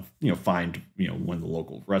 Find when the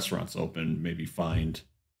local restaurant's open, maybe find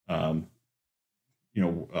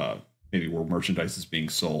maybe where merchandise is being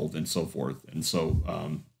sold and so forth. And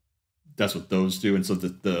so that's what those do. And so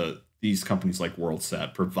these companies like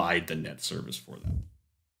WorldSat provide the net service for them.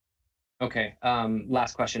 Okay.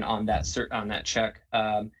 Last question on that check.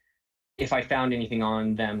 If I found anything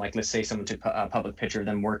on them, like let's say someone took a public picture of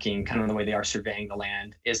them working kind of the way they are surveying the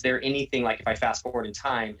land, is there anything, like if I fast forward in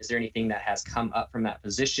time, is there anything that has come up from that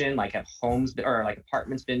position? Like have homes or like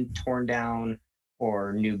apartments been torn down,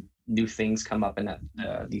 or new things come up in that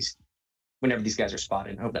whenever these guys are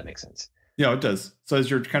spotted? I hope that makes sense. Yeah, it does. So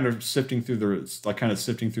as you're kind of sifting through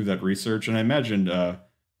that research, and I imagined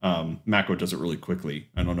Mako does it really quickly.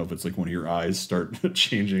 I don't know if it's like one of your eyes start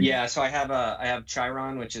changing. Yeah, so I have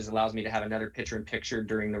Chiron, which allows me to have another picture-in-picture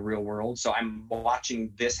during the real world. So I'm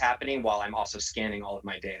watching this happening while I'm also scanning all of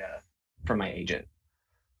my data from my agent.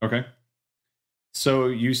 Okay. So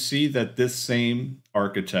you see that this same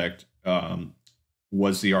architect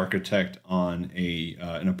was the architect on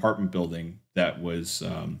an apartment building that was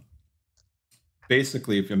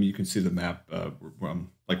basically, you can see the map,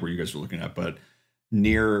 like where you guys are looking at, but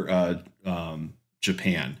near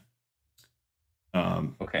Japan.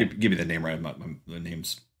 Okay. Give me the name right. The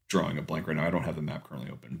name's drawing a blank right now. I don't have the map currently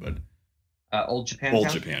open, but Old Japan. Old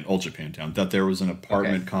Japantown. That there was an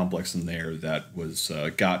apartment complex in there that was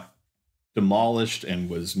got demolished and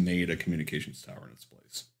was made a communications tower in its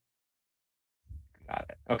place. Got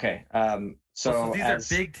it. Okay. So these are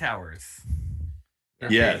big towers.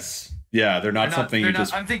 Yes. Big. Yeah, they're not something you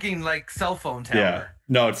just. I'm thinking like cell phone tower. Yeah.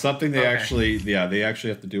 No, it's something they actually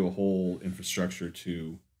have to do a whole infrastructure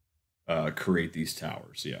to create these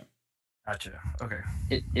towers. Yeah. Gotcha. Okay.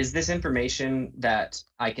 Is this information that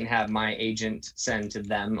I can have my agent send to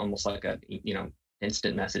them, almost like a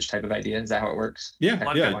instant message type of idea? Is that how it works? Yeah.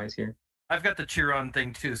 Here. I've got the Chiron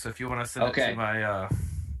thing too, so if you want to send it to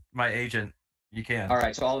my agent, you can. All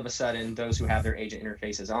right. So all of a sudden, those who have their agent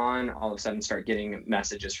interfaces on, all of a sudden start getting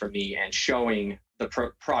messages from me and showing the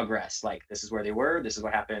progress. Like, this is where they were. This is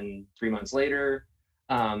what happened 3 months later.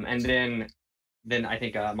 And then I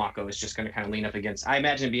think Mako is just going to kind of lean up against. I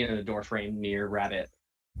imagine being in the door frame near Rabbit,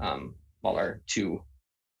 while our two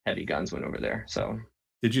heavy guns went over there. So.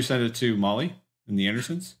 Did you send it to Molly and the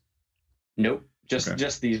Andersons? Nope.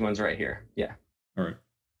 Just these ones right here. Yeah. All right.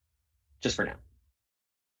 Just for now.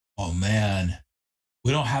 Oh man,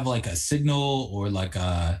 we don't have like a signal or like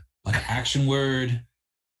an action word.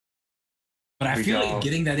 But I feel like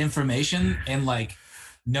getting that information and like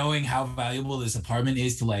knowing how valuable this apartment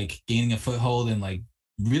is to like gaining a foothold and like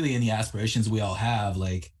really any aspirations we all have,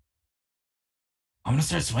 like I'm gonna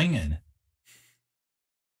start swinging.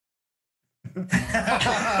 You,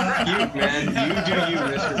 man, you do you,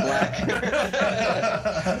 Mr. Black.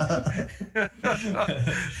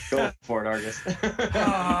 Go for it, Argus.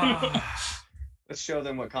 Let's show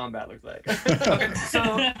them what combat looks like. Okay,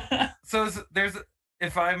 so there's,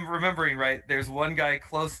 if I'm remembering right, there's one guy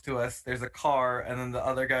close to us, there's a car, and then the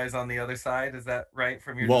other guy's on the other side. Is that right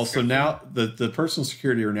from your description? So now the personal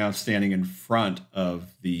security are now standing in front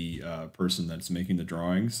of the person that's making the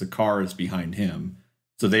drawings. The car is behind him.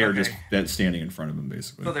 So they are just standing in front of him,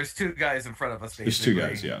 basically. So there's two guys in front of us, basically. There's two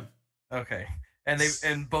guys, yeah. Okay.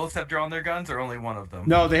 And both have drawn their guns, or only one of them?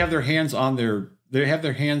 No, they have their hands on their. They have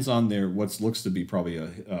their hands on their what looks to be probably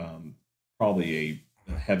a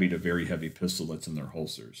heavy to very heavy pistol that's in their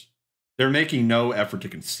holsters. They're making no effort to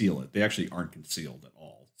conceal it. They actually aren't concealed at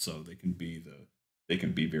all, so they can be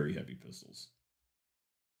very heavy pistols.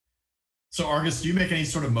 So Argus, do you make any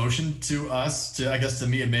sort of motion to us, to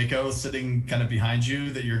me and Mako sitting kind of behind you,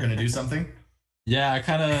 that you're going to do something? Yeah, I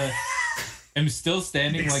kind of am still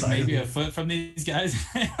standing like maybe a foot from these guys.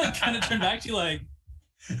 I kind of turn back to you like,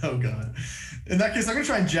 Oh god. In that case, I'm gonna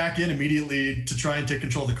try and jack in immediately to try and take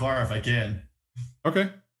control of the car if I can. Okay.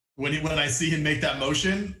 When I see him make that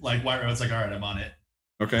motion, like White Rabbit's like, all right, I'm on it.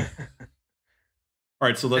 Okay. All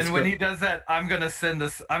right, so let's. And when he does that, I'm gonna send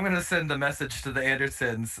a message to the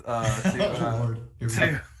Andersons. I'm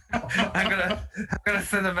gonna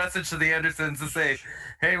send a message to the Andersons to say,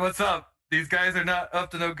 "Hey, what's up? These guys are not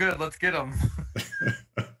up to no good. Let's get them."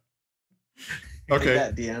 Okay.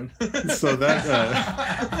 That DM. So that.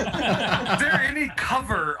 Is there any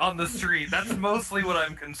cover on the street? That's mostly what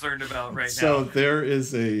I'm concerned about right now. So there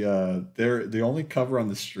is the only cover on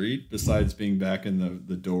the street besides being back in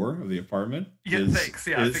the door of the apartment. Yeah, thanks.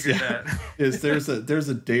 Yeah, I figured that. There's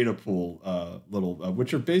a data pool little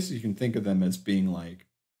which are basically, you can think of them as being like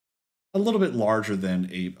a little bit larger than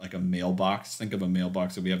a mailbox. Think of a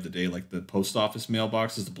mailbox that we have today, like the post office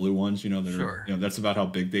mailboxes, the blue ones. Sure. That's about how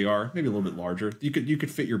big they are. Maybe a little bit larger. You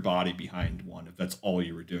could fit your body behind one if that's all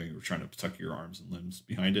you were doing. You were trying to tuck your arms and limbs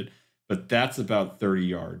behind it. But that's about 30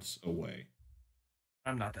 yards away.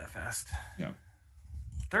 I'm not that fast. Yeah.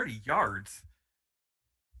 30 yards.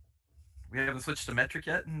 We haven't switched to metric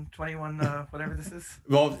yet in 21, whatever this is.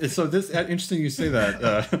 Well, so this interesting you say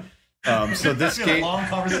that. So this game, a long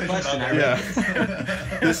conversation about that.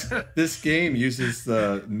 Yeah, this game uses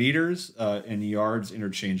the meters and yards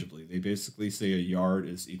interchangeably. They basically say a yard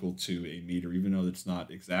is equal to a meter, even though it's not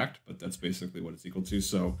exact, but that's basically what it's equal to.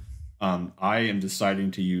 So I am deciding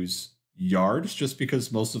to use yards just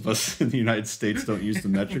because most of us in the United States don't use the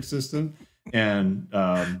metric system, and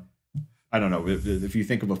I don't know, if you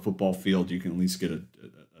think of a football field, you can at least get a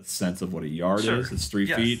sense of what a yard is. It's 3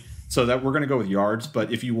 feet. So that we're going to go with yards.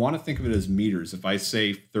 But if you want to think of it as meters, if I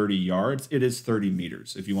say 30 yards, it is 30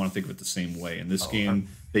 meters. If you want to think of it the same way. In this game,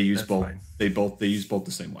 they use both. Fine. They use both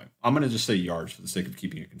the same way. I'm going to just say yards for the sake of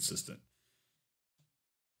keeping it consistent.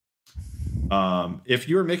 If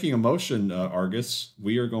you're making a motion, Argus,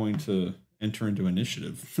 we are going to enter into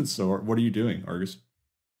initiative. So what are you doing, Argus?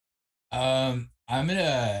 I'm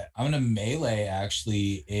gonna melee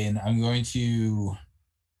actually, and I'm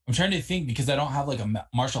trying to think because I don't have like a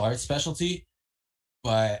martial arts specialty,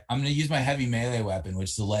 but I'm gonna use my heavy melee weapon, which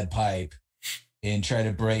is a lead pipe, and try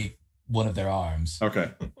to break one of their arms.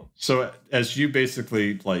 Okay. So as you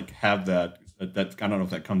basically like have that I don't know if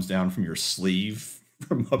that comes down from your sleeve,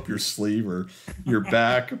 from up your sleeve or your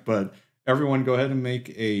back, but everyone go ahead and make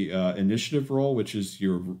a initiative roll, which is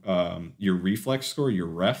your reflex score, your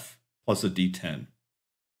ref, plus a D10.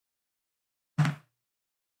 All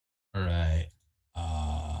right.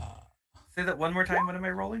 Say that one more time. What am I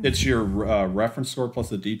rolling? It's your reference score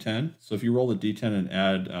plus a D10. So if you roll a D10 and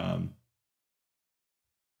add,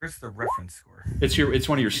 where's the reference score? It's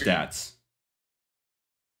one of your stats.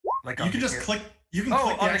 Like you can just click. You can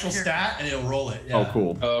click the actual stat and it'll roll it. Yeah. Oh,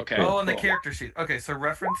 cool. Oh, okay. Oh, on the character sheet. Okay, so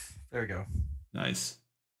reference. There we go. Nice.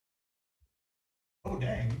 Oh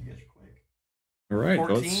dang! You guys are quick. All right.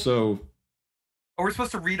 14? So. Oh, we're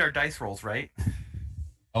supposed to read our dice rolls, right?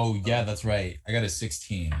 Oh yeah, that's right. I got a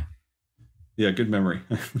 16. Yeah, good memory.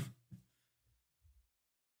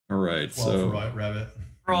 All right. Well, so. for White Rabbit.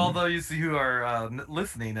 For all those who are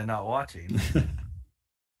listening and not watching.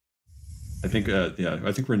 I think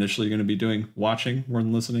we're initially going to be doing watching more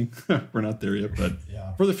than listening. We're not there yet, but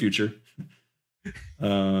yeah, for the future.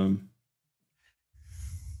 Oh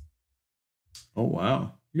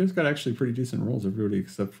wow, you guys got actually pretty decent rolls, everybody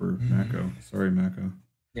except for Mako. Sorry, Mako.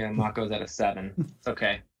 Yeah, Mako's at a 7. It's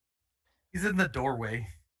okay. He's in the doorway.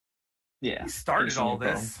 Yeah. He started all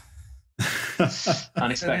this.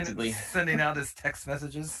 Unexpectedly. Sending out his text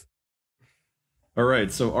messages. All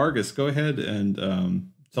right, so Argus, go ahead and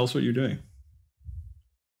tell us what you're doing.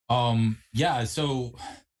 Yeah, so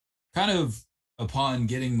kind of upon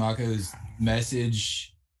getting Mako's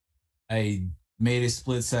message, I made a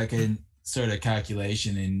split second sort of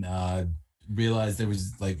calculation and realized there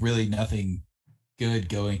was like really nothing good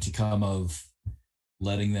going to come of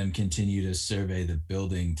letting them continue to survey the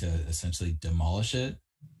building to essentially demolish it.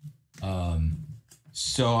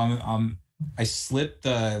 So I slipped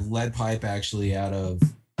the lead pipe actually out of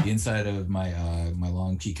the inside of my my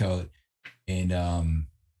long pea coat, and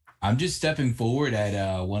I'm just stepping forward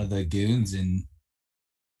at one of the goons and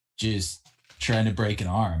just trying to break an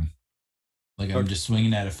arm. Like I'm just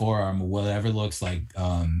swinging at a forearm or whatever looks like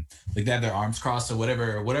they have their arms crossed, so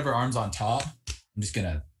whatever arm's on top, I'm just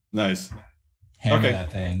gonna hammer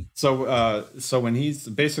that thing. So when he's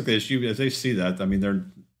basically as they see that, I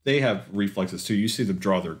mean they have reflexes too. You see them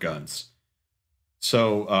draw their guns.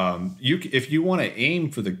 So if you want to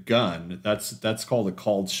aim for the gun, that's called a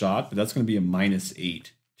called shot, but that's going to be a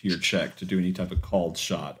 -8 your check to do any type of called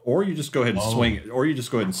shot, or you just go ahead and swing, or you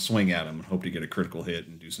just go ahead and swing at him and hope to get a critical hit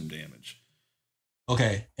and do some damage.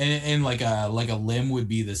 Okay, and like a limb would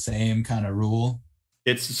be the same kind of rule.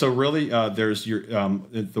 It's so really there's your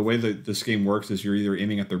the way that this game works is you're either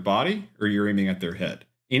aiming at their body or you're aiming at their head.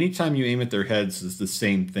 Anytime you aim at their heads is the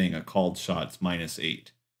same thing. A called shot's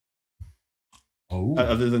 -8. Oh.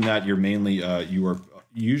 Other than that, you're mainly you are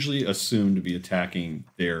usually assumed to be attacking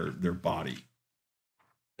their body.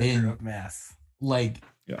 And mass. Like,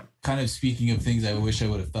 kind of speaking of things I wish I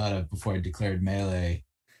would have thought of before I declared melee,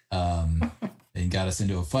 and got us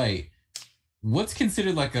into a fight. What's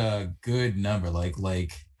considered like a good number? Like.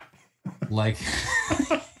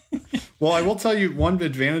 Well, I will tell you one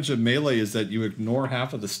advantage of melee is that you ignore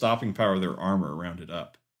half of the stopping power of their armor rounded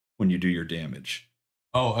up when you do your damage.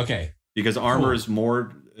 Oh, okay. Because armor is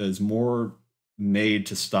more made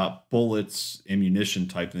to stop bullets, ammunition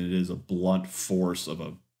type than it is a blunt force of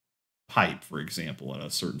a pipe, for example, at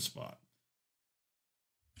a certain spot.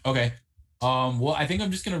 Okay. Well, I think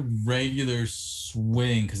I'm just gonna regular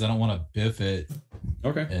swing because I don't want to biff it.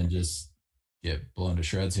 Okay. And just get blown to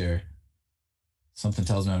shreds here. Something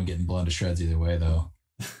tells me I'm getting blown to shreds either way, though.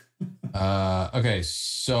 Okay,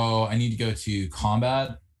 so I need to go to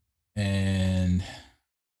combat and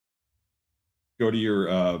go to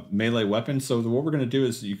your melee weapon. So what we're going to do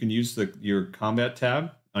is you can use your combat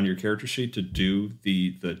tab on your character sheet to do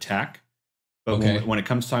the attack. But when it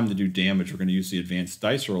comes time to do damage, we're going to use the advanced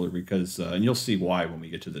dice roller because, and you'll see why when we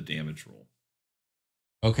get to the damage roll.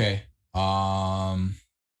 Okay.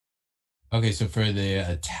 Okay, so for the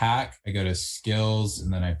attack, I go to skills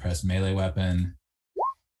and then I press melee weapon.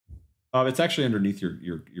 It's actually underneath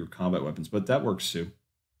your combat weapons, but that works too.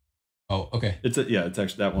 Oh, okay. It's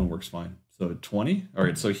actually that one works fine. So 20. All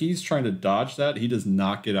right, so he's trying to dodge that. He does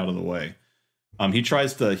not get out of the way.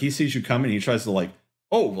 He sees you coming. He tries to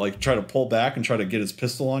try to pull back and try to get his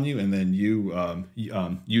pistol on you, and then you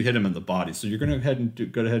hit him in the body. So you're going to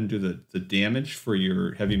go ahead and do the damage for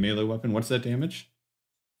your heavy melee weapon. What's that damage?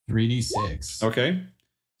 3d6. Okay.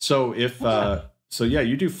 So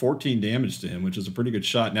you do 14 damage to him, which is a pretty good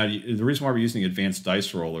shot. Now, the reason why we're using the advanced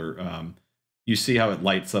dice roller, you see how it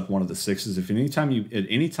lights up one of the sixes. If at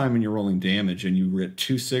any time when you're rolling damage and you get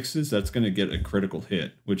 2 6s, that's going to get a critical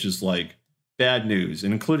hit, which is like bad news,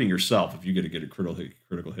 and including yourself if you get a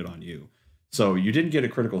critical hit on you. So you didn't get a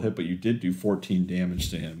critical hit, but you did do 14 damage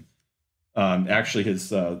to him. Actually,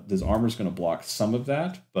 his armor's going to block some of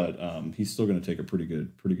that, but he's still going to take a pretty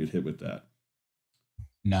good hit with that.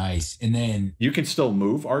 Nice. And then you can still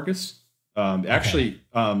move, Argus. Actually,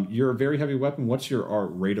 you're a very heavy weapon. What's your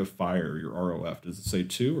rate of fire? Your ROF? Does it say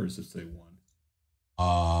 2 or does it say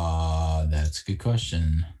 1? That's a good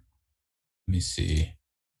question. Let me see.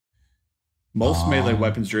 Most melee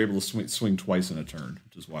weapons you're able to swing twice in a turn,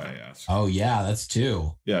 which is why I asked. Oh yeah, that's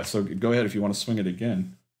 2. Yeah, so go ahead if you want to swing it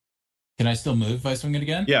again. Can I still move if I swing it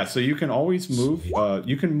again? Yeah, so you can always move.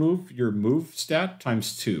 You can move your move stat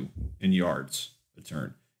times 2 in yards a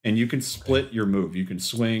turn, and you can split your move. You can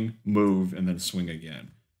swing, move, and then swing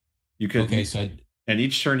again. You can. Okay, so and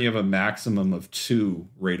each turn you have a maximum of 2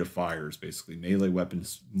 rate of fires. Basically, melee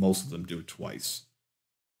weapons, most of them do it twice.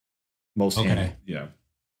 Yeah.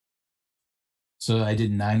 So I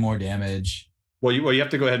did 9 more damage. Well, you have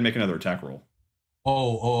to go ahead and make another attack roll.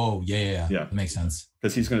 Oh, yeah. That makes sense.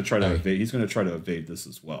 Because he's going to try to evade. He's going to try to evade this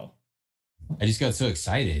as well. I just got so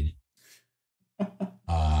excited.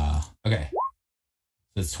 Okay. So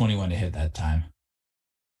it's 21 to hit that time.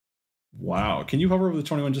 Wow. Can you hover over the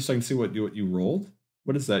 21 just so I can see what you rolled?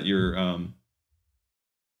 What is that? You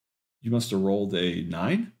must have rolled a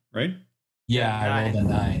 9, right? Yeah, I rolled a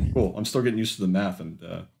 9. Cool. I'm still getting used to the math and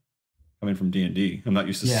coming from D&D. I'm not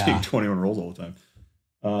used to seeing 21 rolls all the time.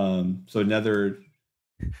 So another.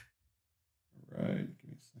 Right. Give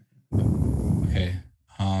me a second. Okay.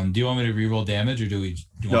 Do you want me to reroll damage, or do you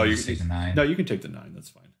want me to take the 9? No, you can take the 9. That's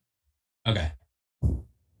fine. Okay.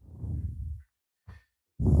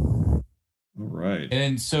 All right.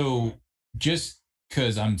 And so, just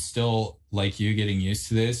because I'm still like you getting used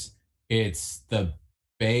to this, it's the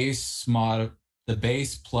base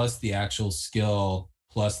plus the actual skill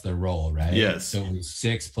plus the roll, right? Yes. So it was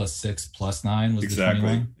 6 plus 6 plus 9 was exactly. The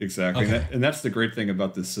 21? Exactly. Okay. And that's the great thing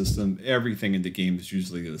about this system. Everything in the game is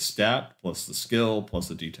usually the stat plus the skill plus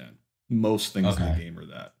the D10. Most things in the game are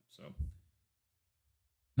that. So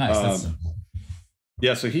nice. That's simple.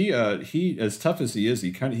 Yeah. So he as tough as he is,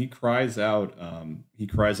 he cries out. He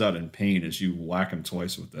cries out in pain as you whack him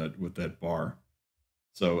twice with that bar.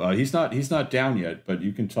 So he's not down yet, but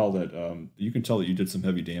you can tell that you did some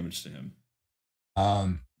heavy damage to him.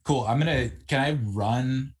 Cool. Can I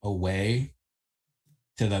run away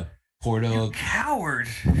to the portal. You coward!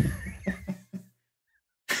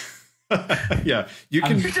 Yeah, you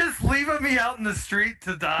can. You're just leaving me out in the street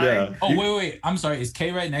to die. Yeah. Oh, wait. I'm sorry. Is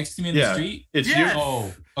Kay right next to me in the street? It's Yes! you.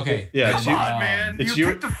 Oh, okay. Yeah, Come on, man. It's You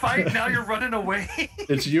you- picked a fight, now you're running away.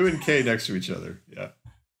 It's you and Kay next to each other. Yeah.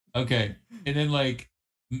 Okay. And then like,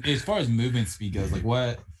 as far as movement speed goes, like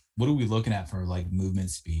what are we looking at for like movement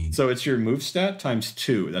speed? So it's your move stat times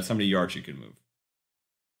 2. That's how many yards you can move.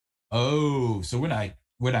 Oh, so we're not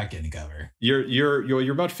getting cover.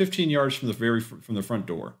 You're about 15 yards from the front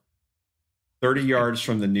door. 30 yards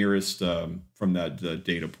from the nearest from the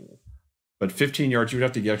data pool. But 15 yards, you would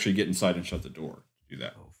have to actually get inside and shut the door to do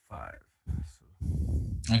that. Oh, 5.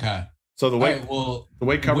 Okay. So the way the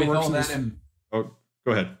way cover with works all in that this, in, oh,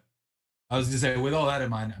 go ahead. I was gonna say, with all that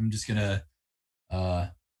in mind, I'm just gonna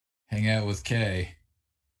hang out with Kay,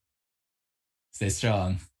 stay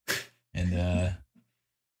strong, and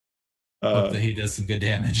hope that he does some good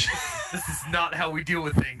damage. This is not how we deal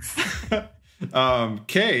with things.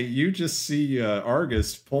 Kay, you just see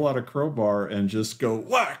Argus pull out a crowbar and just go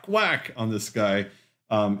whack whack on this guy.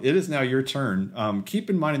 It is now your turn. Keep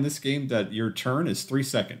in mind in this game that your turn is 3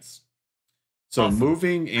 seconds. So Awesome.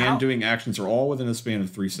 moving and doing actions are all within a span of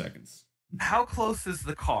 3 seconds. How close is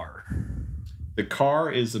the car? The car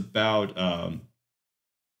is about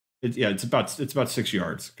it's about 6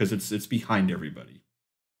 yards because it's behind everybody.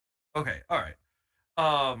 Okay, all right.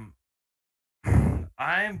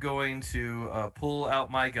 I'm going to pull out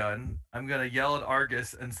my gun. I'm going to yell at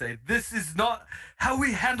Argus and say, "This is not how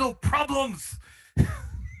we handle problems."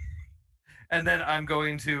 And then I'm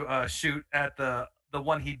going to shoot at the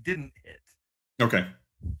one he didn't hit. Okay.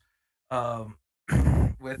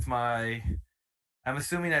 With my, I'm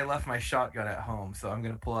assuming I left my shotgun at home, so I'm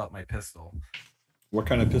going to pull out my pistol. What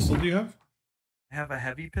kind of pistol do you have? I have a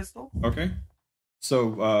heavy pistol. Okay.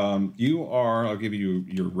 So I'll give you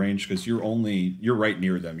your range because you're right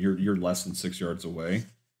near them. You're less than 6 yards away.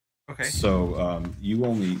 Okay. So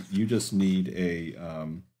you just need a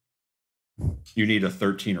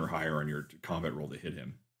 13 or higher on your combat roll to hit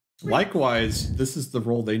him. Likewise, this is the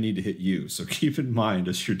roll they need to hit you. So keep in mind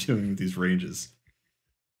as you're doing these ranges.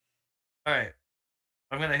 All right.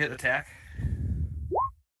 I'm going to hit attack.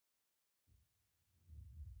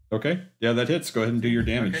 Okay. Yeah, that hits. Go ahead and do your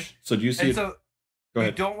damage. Okay. So do you see And it? so Go you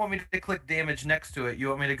ahead. don't want me to click damage next to it. You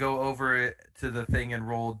want me to go over it to the thing and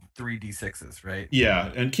roll 3d6s, right?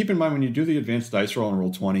 Yeah, and keep in mind when you do the advanced dice roll and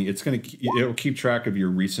roll 20, it'll keep track of your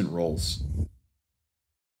recent rolls.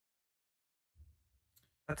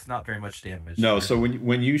 That's not very much damage. No, so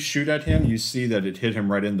when you shoot at him, you see that it hit him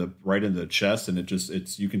right in the chest, and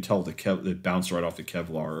it's you can tell it bounced right off the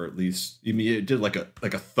Kevlar, or at least it did like a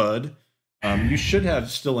thud. You should have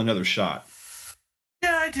still another shot.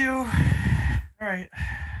 Yeah, I do. All right.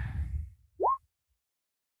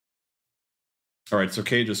 All right, so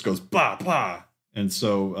Kay just goes bah bah, and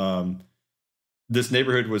so this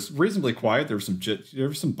neighborhood was reasonably quiet. There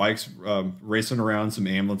were some bikes racing around, some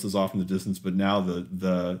ambulances off in the distance, but now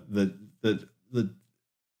the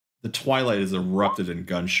twilight is erupted in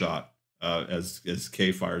gunshot as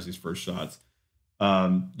Kay fires these first shots.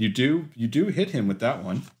 You do hit him with that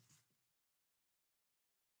one.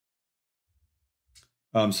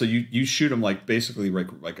 So you shoot him like basically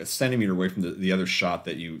like a centimeter away from the other shot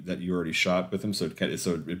that you already shot with him. So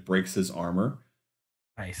it breaks his armor.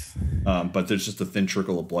 Nice. But there's just a thin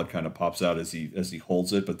trickle of blood kind of pops out as he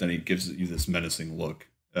holds it, but then he gives you this menacing look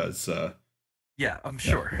as yeah, I'm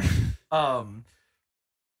sure.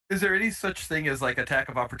 Is there any such thing as like attack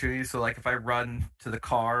of opportunity? So like if I run to the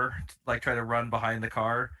car, like try to run behind the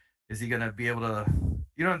car, is he gonna be able to?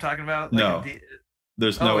 You know what I'm talking about? Like No.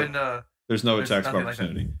 There's no there's attack of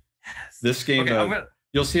opportunity. Like yes. This game, Okay,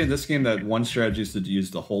 you'll see in this game that one strategy is to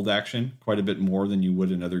use the hold action quite a bit more than you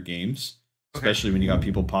would in other games, especially when you got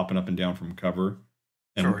people popping up and down from cover.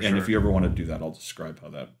 And if you ever want to do that, I'll describe how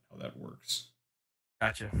that works.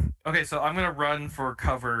 Gotcha. Okay, so I'm gonna run for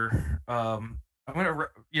cover. I'm gonna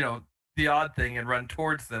the odd thing and run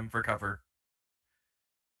towards them for cover.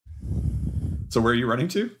 So where are you running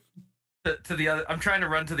to? To the other, I'm trying to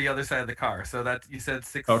run to the other side of the car. So that you said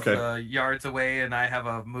 6 yards away, and I have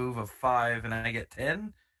a move of 5, and I get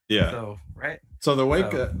 10. Yeah. So right. So the way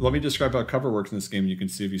let me describe how cover works in this game. You can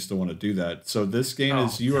see if you still want to do that. So this game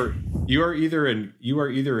is you are either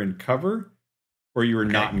in cover or you are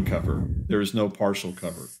not in cover. There is no partial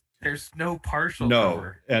cover. There's no partial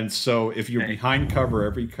cover. And so if you're behind cover,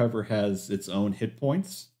 every cover has its own hit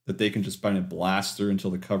points that they can just kind of blast through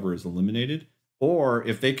until the cover is eliminated. Or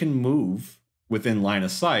if they can move within line of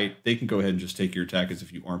sight, they can go ahead and just take your attack as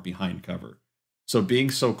if you aren't behind cover. So being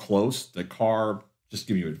so close, the car just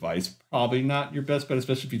giving you advice. Probably not your best bet,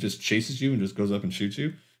 especially if he just chases you and just goes up and shoots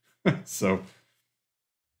you. So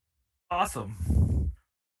Awesome.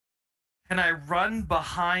 Can I run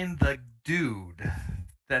behind the dude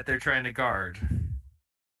that they're trying to guard?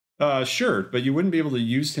 Sure, but you wouldn't be able to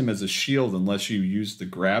use him as a shield unless you use the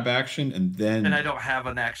grab action, and then. And I don't have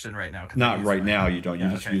an action right now. Not right now. You don't. You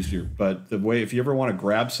just use your. But the way, if you ever want to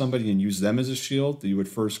grab somebody and use them as a shield, you would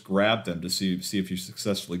first grab them to see if you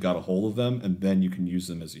successfully got a hold of them, and then you can use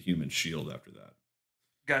them as a human shield after that.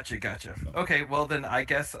 Gotcha. Okay, well then I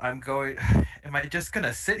guess I'm going. Am I just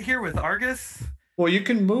gonna sit here with Argus? Well, you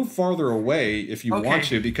can move farther away if you want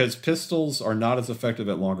to, because pistols are not as effective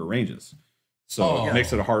at longer ranges. So it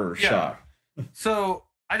makes it a harder shot. So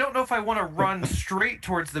I don't know if I want to run straight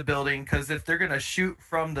towards the building, because if they're going to shoot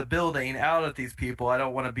from the building out at these people, I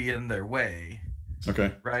don't want to be in their way.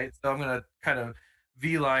 Okay. Right? So I'm going to kind of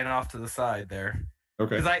V-line off to the side there.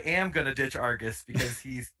 Okay. Because I am going to ditch Argus because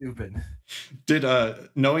he's stupid.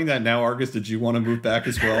 Knowing that now, Argus, did you want to move back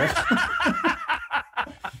as well?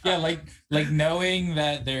 Yeah, like knowing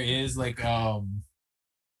that there is that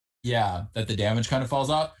the damage kind of falls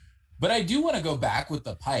off. But I do want to go back with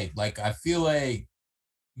the pipe. Like, I feel like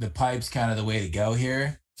the pipe's kind of the way to go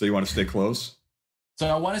here. So you want to stay close? So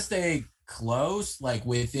I want to stay close, like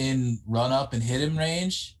within run up and hit him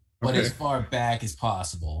range, but as far back as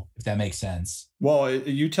possible, if that makes sense. Well,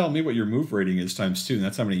 you tell me what your move rating is times 2, and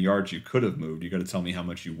that's how many yards you could have moved. You got to tell me how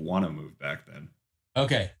much you want to move back then.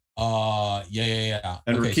 Okay. Yeah.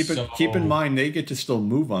 And keep in mind, they get to still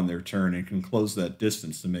move on their turn and can close that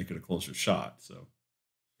distance to make it a closer shot. So.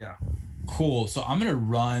 Yeah. Cool. So I'm going to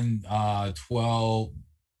run 12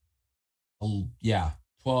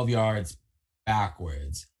 yards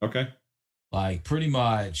backwards. Okay. Like pretty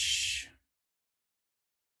much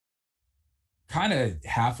kind of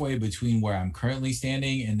halfway between where I'm currently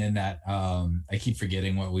standing and then that I keep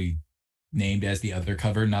forgetting what we named as the other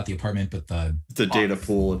cover, not the apartment, but it's a data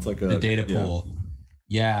pool. It's like the data pool.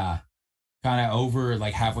 Yeah. Kind of over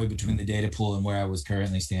like halfway between the data pool and where I was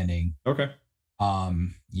currently standing. Okay.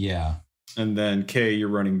 Yeah. And then Kay, you're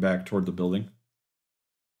running back toward the building.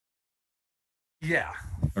 Yeah.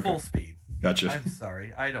 Full speed. Gotcha. I'm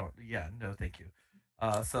sorry. I don't. Yeah. No, thank you.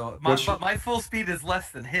 But my full speed is less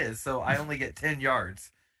than his, so I only get 10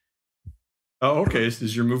 yards. Oh, okay.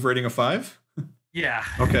 Is your move rating a 5? Yeah.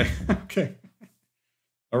 Okay. Okay.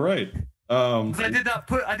 All right.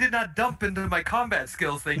 I did not dump into my combat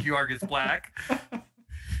skills. Thank you, Argus Black.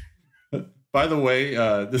 By the way,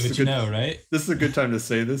 this is a good time to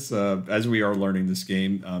say this. As we are learning this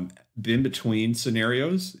game, in between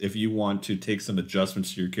scenarios, if you want to take some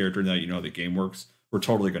adjustments to your character now you know how the game works, we're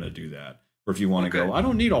totally going to do that. Or if you want to go, I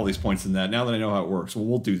don't need all these points in that now that I know how it works. Well,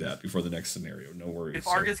 we'll do that before the next scenario. No worries. If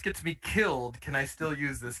Argus gets me killed, can I still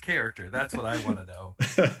use this character? That's what I want to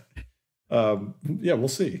know. Yeah, we'll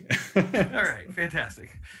see. All right,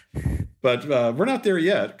 fantastic. But we're not there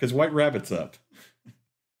yet because White Rabbit's up.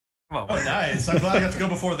 Oh, nice. I'm glad I got to go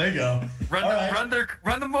before they go.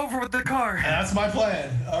 Run them over with the car. That's my plan.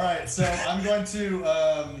 All right, so I'm going to,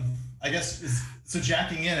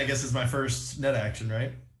 jacking in, I guess, is my first net action,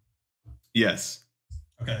 right? Yes.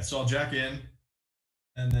 Okay, so I'll jack in,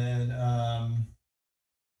 and then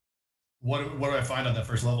what do I find on that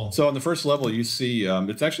first level? So on the first level, you see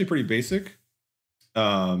it's actually pretty basic.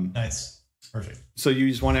 Nice. Perfect. So you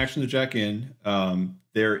use one action to jack in.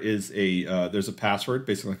 There's a password,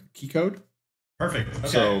 basically like a key code. Perfect. Okay.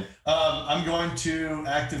 So I'm going to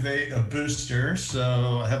activate a booster.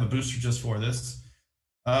 So I have a booster just for this.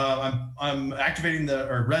 I'm activating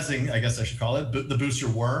rezzing, I guess I should call it, the booster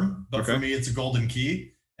worm. But for me, it's a golden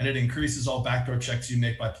key, and it increases all backdoor checks you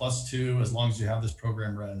make by +2 as long as you have this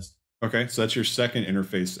program rezzed. Okay, so that's your second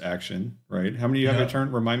interface action, right? How many do you have a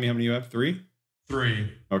turn? Remind me how many you have? 3?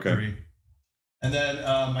 3. Okay. 3. And then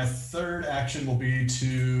my third action will be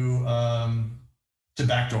to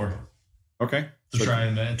backdoor. Okay. To try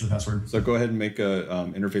and enter the password. So go ahead and make a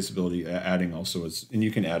interface ability adding also and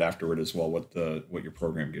you can add afterward as well what your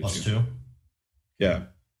program gives you. +2. Yeah.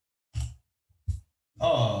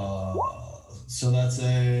 So that's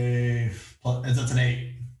an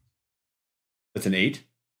 8. That's an 8?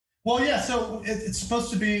 Well, yeah. So it's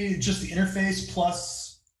supposed to be just the interface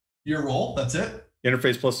plus your roll. That's it.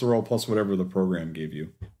 Interface plus the roll plus whatever the program gave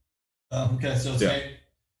you. Okay, so it's 8.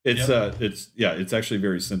 It's actually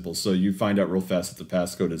very simple. So you find out real fast that the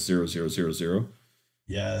passcode is 0000.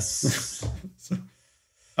 Yes.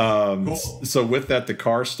 Cool. So with that, the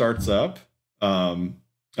car starts up. You'd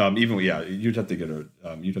have to get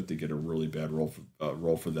a really bad roll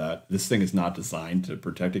for that. This thing is not designed to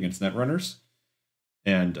protect against netrunners.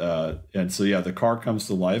 And so yeah, the car comes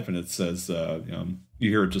to life, and it says, you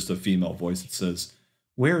hear just a female voice. It says,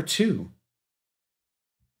 "Where to?"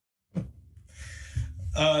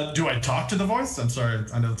 Do I talk to the voice? I'm sorry,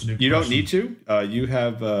 I know it's a new. You don't need to. You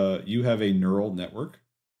have a neural network.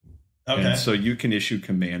 Okay. And so you can issue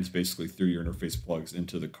commands basically through your interface plugs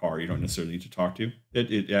into the car. You don't necessarily need to talk to.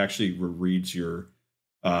 It actually reads your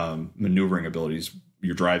maneuvering abilities,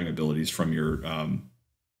 your driving abilities from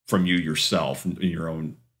you yourself in your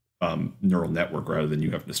own neural network, rather than you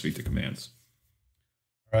having to speak the commands.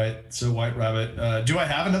 All right. So White Rabbit, do I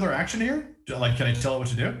have another action here? Can I tell it what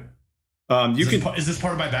to do? Is this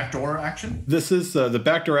part of my backdoor action? This is the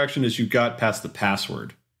backdoor action. Is you got past the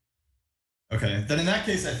password. Okay, then in that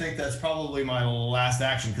case, I think that's probably my last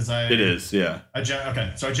action because It is, yeah.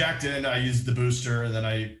 Okay, so I jacked in, I used the booster, and then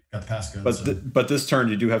I got the passcode. But this turn,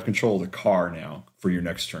 you do have control of the car now for your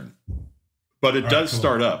next turn. But it does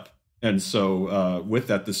start up, and so with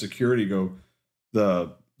that, the security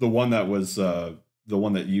the one that was the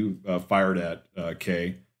one that you fired at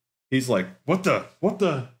Kay. He's like, what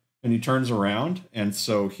the, and he turns around, and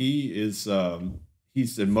so he is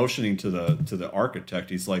he's motioning to the architect.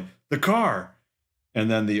 He's like, the car, and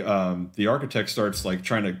then the architect starts like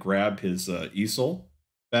trying to grab his easel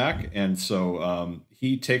back, and so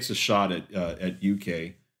he takes a shot at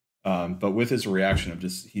UK, but with his reaction of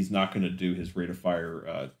he's not going to do his rate of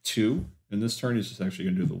fire 2 in this turn. He's just actually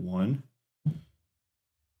going to do the 1.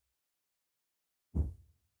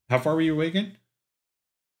 How far were you away again?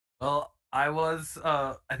 Well, I was.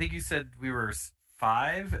 I think you said we were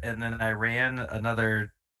 5, and then I ran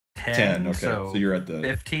another 10. Okay, so you're at the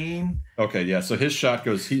 15. Okay, yeah. So his shot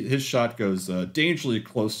goes dangerously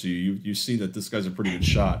close to you. You see that this guy's a pretty good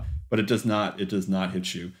shot, but it does not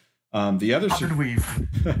hit you. The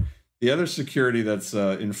other security that's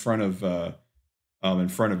in front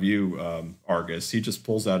of you, Argus, he just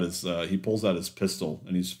pulls out his pistol,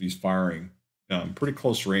 and he's firing pretty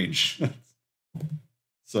close range.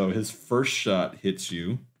 So his first shot hits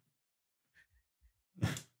you.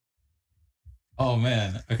 Oh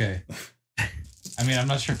man. Okay. I mean, I'm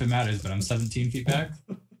not sure if it matters, but I'm 17 feet back.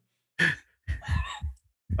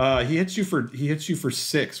 He hits you for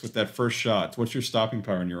 6 with that first shot. What's your stopping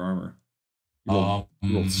power in your armor? You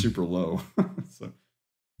rolled super low. So.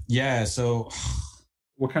 Yeah. So,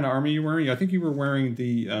 what kind of armor are you wearing? I think you were wearing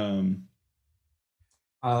the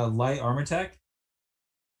light armor tech.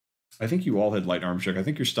 I think you all had light armor check. I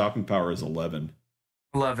think your stopping power is 11.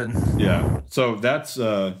 11. Yeah. So that's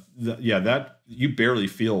that you barely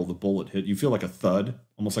feel the bullet hit. You feel like a thud,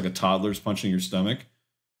 almost like a toddler's punching your stomach.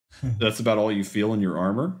 That's about all you feel in your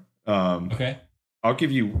armor. Okay. I'll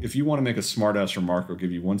give you, if you want to make a smartass remark, I'll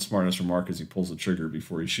give you one smartass remark as he pulls the trigger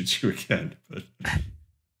before he shoots you again. But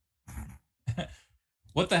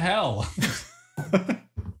what the hell?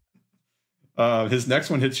 His next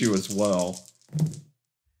one hits you as well.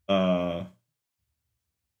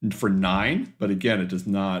 For 9, but again, it does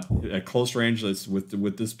not at close range.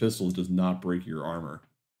 With this pistol, it does not break your armor.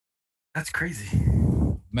 That's crazy.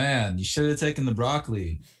 Man, you should have taken the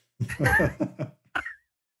broccoli.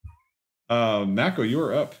 Mako, you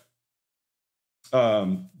are up.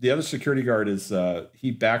 The other security guard is he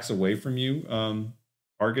backs away from you,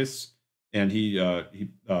 Argus, and he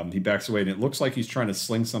backs away, and it looks like he's trying to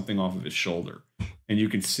sling something off of his shoulder, and you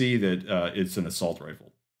can see that it's an assault rifle.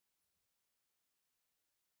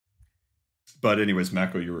 But anyways,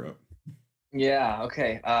 Mako, you're up. Yeah,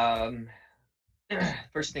 okay.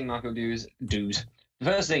 First thing Mako does. The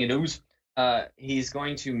first thing he does, he's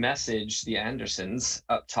going to message the Andersons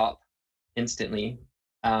up top instantly.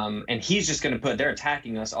 And he's just going to put, they're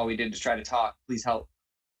attacking us. All we did was try to talk. Please help.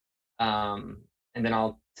 And then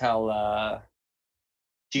I'll tell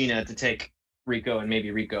Gina to take Rico and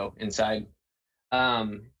maybe Rico inside.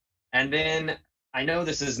 And then I know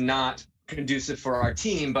this is not conducive for our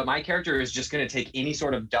team, but my character is just going to take any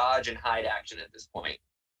sort of dodge and hide action at this point.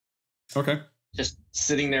 Okay. Just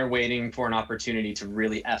sitting there waiting for an opportunity to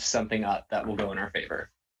really F something up that will go in our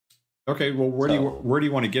favor. Okay, well, where do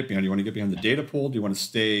you want to get behind? Do you want to get behind the data pool? Do you want to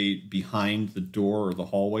stay behind the door or the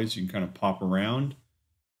hallway so you can kind of pop around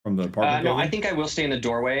from the apartment building? No, I think I will stay in the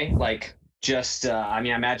doorway. Like, just, I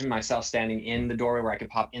imagine myself standing in the doorway where I could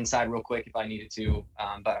pop inside real quick if I needed to,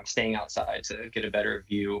 but I'm staying outside to get a better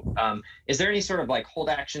view. Is there any sort of like hold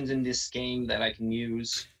actions in this game that I can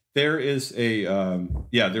use? There is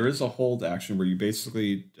a hold action where you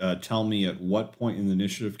basically tell me at what point in the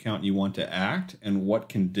initiative count you want to act and what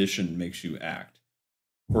condition makes you act.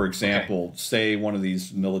 For example, say one of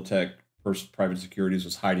these Militech private securities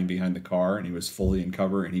was hiding behind the car and he was fully in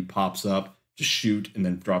cover and he pops up to shoot and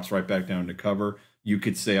then drops right back down to cover. you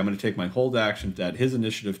could say, I'm going to take my hold action to add his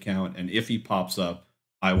initiative count, and if he pops up,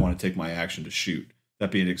 I want to take my action to shoot.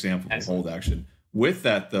 That'd be an example of a hold action. With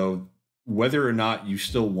that, though, whether or not you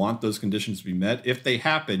still want those conditions to be met, if they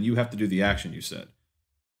happen, you have to do the action you said.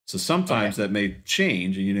 So sometimes that may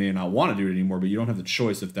change, and you may not want to do it anymore, but you don't have the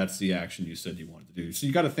choice if that's the action you said you wanted to do. So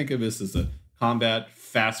you got to think of this as a combat,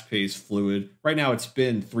 fast-paced, fluid. Right now, it's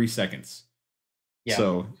been 3 seconds. Yeah.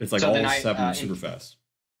 So it's like all 7 super fast.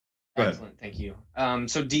 Go Excellent, thank you.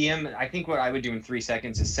 So DM, I think what I would do in 3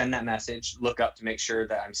 seconds is send that message, look up to make sure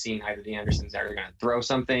that I'm seeing either the Andersons that are going to throw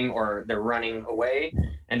something or they're running away,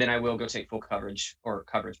 and then I will go take full coverage or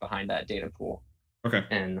coverage behind that data pool. Okay.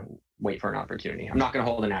 And wait for an opportunity. I'm not going to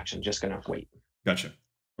hold an action, just going to wait. Gotcha.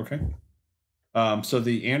 Okay. So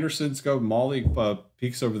the Andersons go. Molly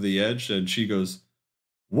peeks over the edge, and she goes,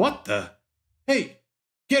 "What the? Hey,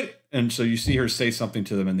 get it!" And so you see her say something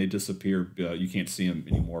to them, and they disappear. You can't see them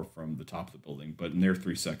anymore from the top of the building, but in their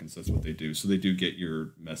 3 seconds, that's what they do. So they do get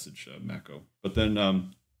your message, Mako. But then,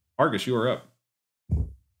 Argus, you are up.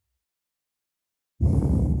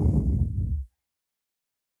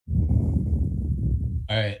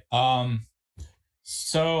 All right.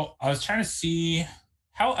 So I was trying to see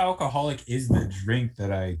how alcoholic is the drink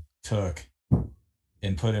that I took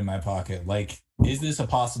and put in my pocket. Like, is this a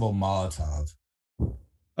possible Molotov?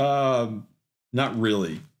 Not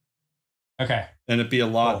really. Okay. And it'd be a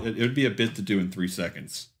lot. Cool. It would be a bit to do in 3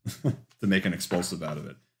 seconds to make an explosive out of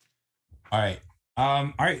it. All right.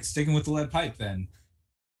 All right. Sticking with the lead pipe then.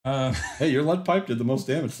 Hey, your lead pipe did the most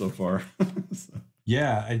damage so far. So.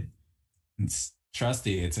 Yeah, it's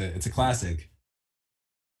trusty. It's a classic.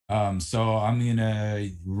 So I'm gonna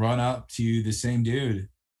run up to the same dude,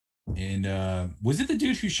 and was it the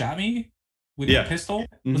dude who shot me with the pistol?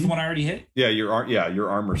 Was the one I already hit? Yeah, your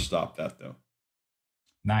armor stopped that though.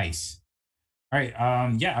 Nice. All right.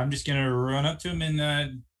 Yeah, I'm just gonna run up to him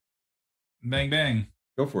and bang bang.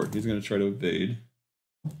 Go for it. He's gonna try to evade.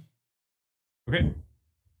 Okay.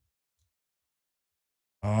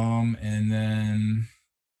 And then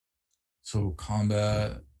so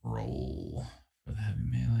combat roll for the heavy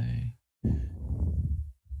melee.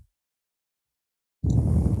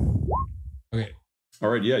 Okay. All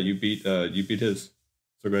right. Yeah, you beat his.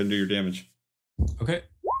 So go ahead and do your damage. Okay.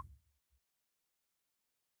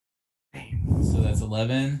 So that's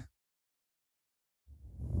 11.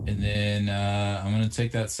 And then I'm gonna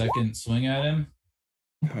take that second swing at him.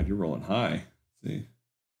 God, you're rolling high. Let's see.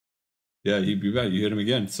 Yeah, you hit him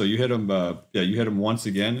again. So you hit him. You hit him once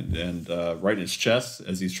again, and right in his chest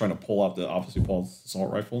as he's trying to pull out the obviously Paul's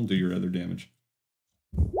assault rifle and do your other damage.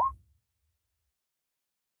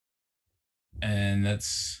 And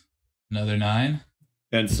that's another 9.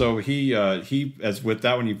 And so he as with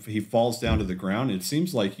that one he falls down to the ground. It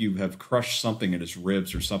seems like you have crushed something in his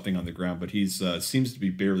ribs or something on the ground, but he's seems to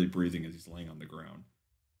be barely breathing as he's laying on the ground.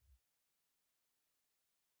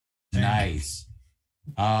 Nice.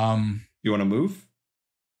 You want to move?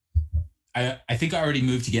 I think I already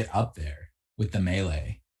moved to get up there with the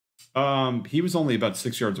melee. He was only about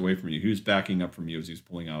 6 yards away from you. He was backing up from you as he was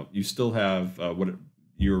pulling out. You still have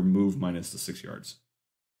your move minus the 6 yards.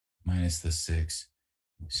 Minus the 6.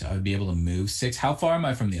 So I would be able to move 6. How far am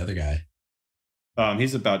I from the other guy?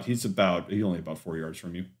 He's only about 4 yards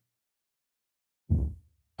from you.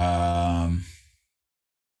 And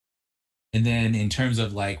then in terms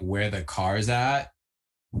of like where the car's at,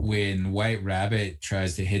 when White Rabbit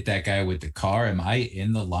tries to hit that guy with the car, am I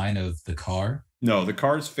in the line of the car? No, the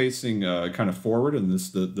car's facing kind of forward, and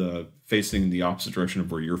the facing the opposite direction of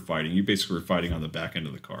where you're fighting. You basically are fighting on the back end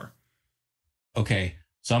of the car. Okay,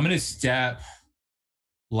 so I'm gonna step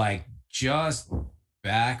like just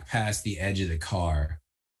back past the edge of the car,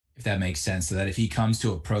 if that makes sense, so that if he comes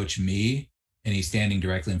to approach me and he's standing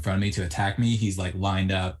directly in front of me to attack me, he's like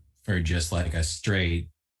lined up for just like a straight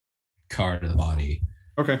car to the body.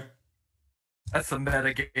 Okay. That's some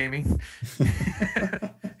metagaming.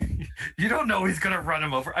 You don't know he's going to run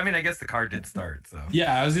him over. I mean, I guess the car did start, so.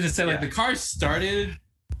 Yeah, I was going to say, like, the car started.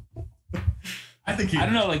 I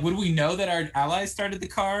don't know, like, would we know that our allies started the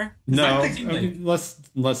car? No,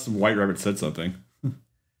 unless White Rabbit said something.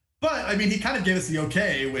 But, I mean, he kind of gave us the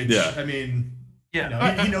okay, which, I mean, he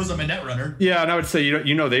knows I'm a net runner. Yeah, and I would say,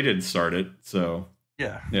 you know they didn't start it, so.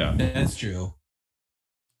 Yeah. That's true.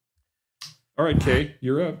 All right, Kay,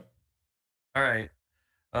 you're up. All right.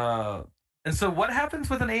 And so what happens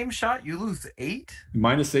with an aim shot? You lose 8?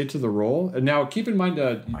 -8 to the roll. And now keep in mind,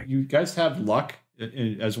 you guys have luck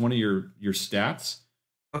as one of your stats.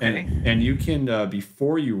 Okay. And you can,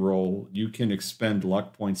 before you roll, you can expend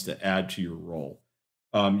luck points to add to your roll.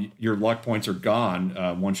 Your luck points are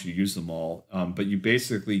gone once you use them all. But you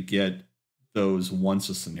basically get those once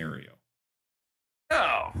a scenario.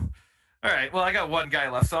 Oh, all right. Well, I got one guy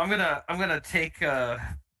left, so I'm gonna take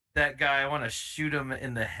that guy. I want to shoot him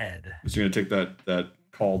in the head. So you're gonna take that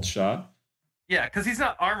called shot. Yeah, because he's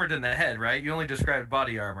not armored in the head, right? You only described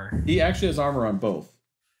body armor. He actually has armor on both.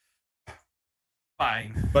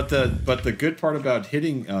 Fine. But the good part about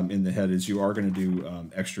hitting in the head is you are going to do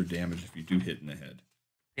extra damage if you do hit in the head.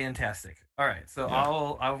 Fantastic. All right, so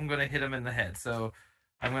Yeah. I'm gonna hit him in the head. So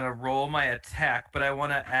I'm gonna roll my attack, but I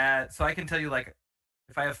want to add. So I can tell you, like,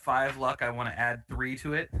 if I have 5 luck, I want to add 3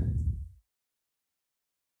 to it.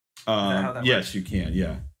 How that Yes, works? you can.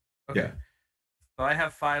 Yeah. Okay. Yeah. So I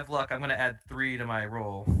have 5 luck. I'm gonna add 3 to my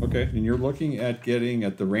roll. Okay, and you're looking at getting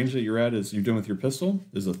at the range that you're at is you're doing with your pistol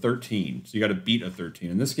is a 13. So you got to beat a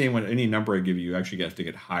 13. In this game, when any number I give you, you actually have to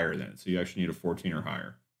get higher than it. So you actually need a 14 or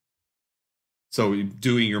higher. So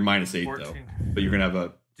doing your -8 though, 14. but you're gonna have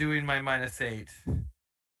a. Doing my -8.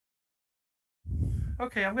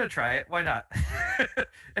 Okay, I'm gonna try it. Why not?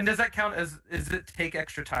 And does that count as? Is it take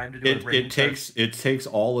extra time to do it? It takes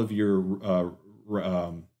all of your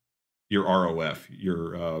ROF,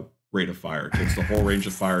 your rate of fire. It takes the whole range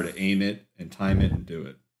of fire to aim it and time it and do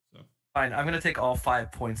it. So Fine. I'm gonna take all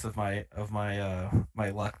 5 points of my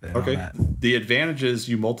luck then. okay. On that. The advantage is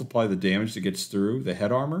you multiply the damage that gets through the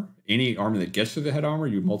head armor. Any armor that gets through the head armor,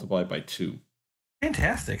 you multiply it by 2.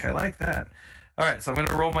 Fantastic. I like that. All right, so I'm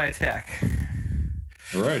gonna roll my attack.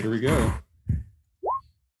 All right, here we go.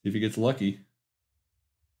 See if he gets lucky.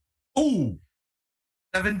 Ooh,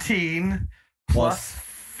 17 plus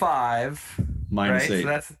 5. -8. So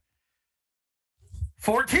that's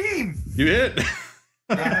 14. You hit.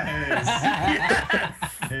 Nice.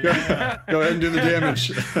 Yeah. Go ahead and do the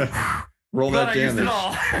damage. Roll Glad that I used damage. it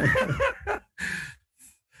all.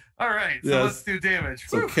 All right, so Yes. let's do damage.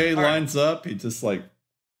 So Whew. Kay All right. lines up. He just like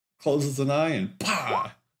closes an eye and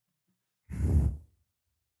pa.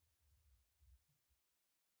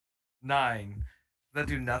 9. Does that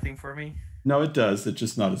do nothing for me? No, it does. It's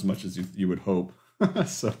just not as much as you would hope.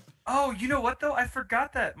 So Oh, you know what though? I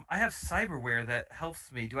forgot that I have cyberware that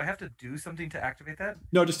helps me. Do I have to do something to activate that?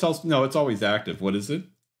 no, just tell us. No, it's always active. What is it?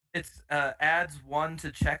 It's adds 1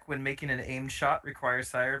 to check when making an aimed shot.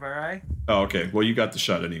 Requires cyberware. Oh, okay. Well, you got the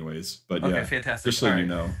shot anyways. But Okay, yeah, fantastic. just so All you right.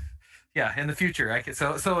 know. Yeah, in the future, I can.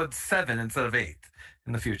 So it's 7 instead of 8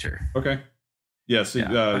 in the future. Okay. Yeah. So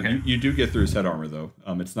Yeah, okay. you do get through his head armor though.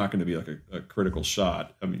 It's not going to be like a critical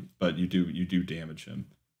shot. I mean, but you do damage him.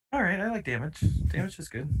 All right, I like damage. Damage is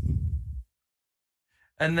good.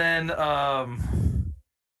 And then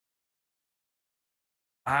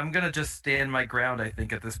I'm gonna just stand my ground. I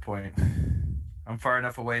think at this point, I'm far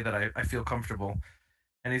enough away that I feel comfortable,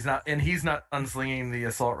 and he's not unslinging the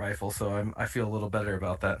assault rifle, so I feel a little better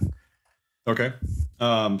about that. Okay.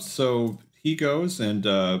 So he goes and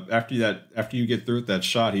after you get through with that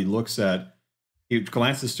shot, he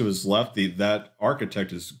glances to his left. That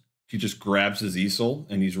architect he just grabs his easel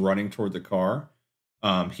and he's running toward the car.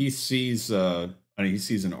 He sees an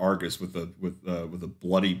Argus with a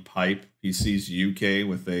bloody pipe. He sees UK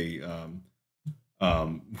with a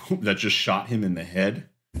that just shot him in the head,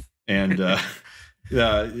 and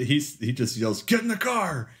he just yells, "Get in the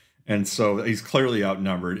car!" And so he's clearly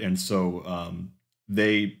outnumbered, and so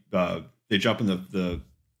they jump in the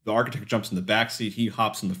architect jumps in the back seat. He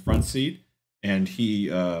hops in the front seat, and he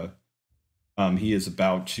is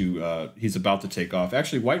about to take off.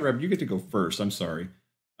 Actually, White Rabbit, you get to go first. I'm sorry.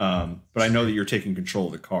 But I know that you're taking control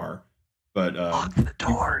of the car. But Lock the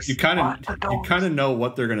doors. you kind of know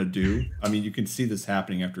what they're gonna do. I mean, you can see this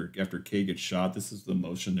happening after Kay gets shot. This is the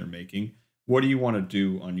motion they're making. What do you want to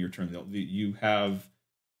do on your turn? You have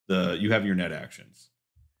your net actions.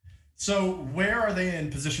 So where are they in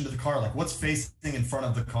position to the car? Like what's facing in front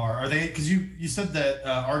of the car? Are they, because you said that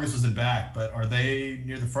Argus was in back, but are they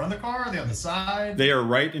near the front of the car? Are they on the side? They are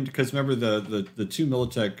right in, because remember the two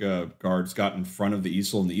Militech guards got in front of the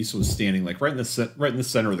easel, and the easel was standing like right in the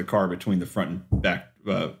center of the car between the front and back,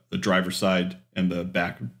 the driver's side and the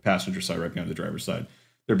back passenger side, right behind the driver's side.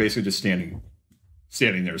 They're basically just standing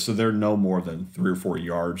there, so they're no more than 3 or 4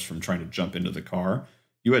 yards from trying to jump into the car.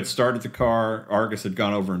 You had started the car. Argus had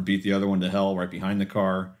gone over and beat the other one to hell right behind the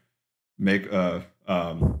car.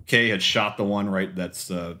 Kay had shot the one right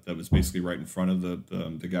that was basically right in front of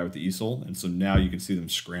the guy with the easel, and so now you can see them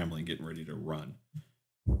scrambling, getting ready to run.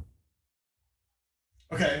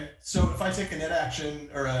 Okay, so if I take a net action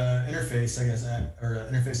or an interface, I guess, or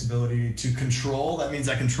an interface ability to control, that means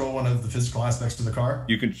I control one of the physical aspects of the car?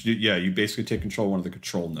 You basically take control of one of the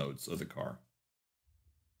control nodes of the car.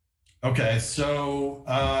 Okay, so...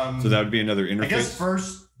 So that would be another interface? I guess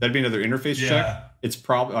first, That'd be another interface Yeah. check. It's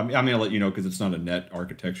probably. I'm going to let you know because it's not a net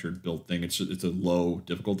architecture built thing. It's a low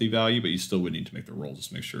difficulty value, but you still would need to make the roll just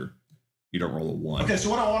to make sure you don't roll a 1. Okay, so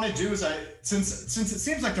what I want to do is since it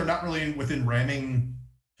seems like they're not really within ramming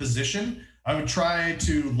position, I would try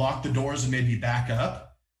to lock the doors and maybe back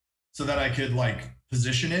up so that I could like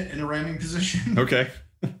position it in a ramming position. Okay.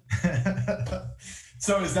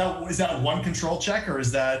 So is that one control check, or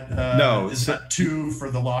is that no? Is that 2 for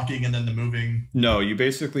the locking and then the moving? No, you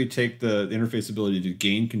basically take the interface ability to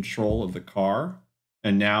gain control of the car,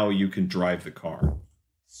 and now you can drive the car.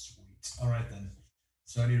 Sweet. All right then.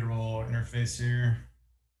 So I need to roll interface here,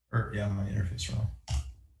 or yeah, my interface roll.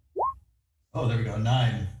 Oh, there we go.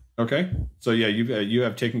 9. Okay. So yeah, you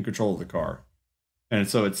have taken control of the car, and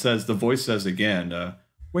so it says the voice says again.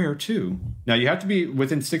 Where to? Now you have to be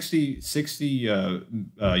within 60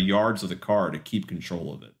 yards of the car to keep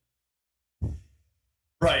control of it.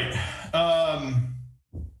 Right.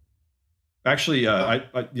 Actually, okay.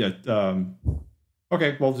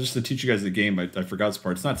 Well, just to teach you guys the game, I forgot this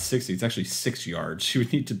part. It's not 60. It's actually 6 yards. You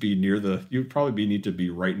would need to be you would probably need to be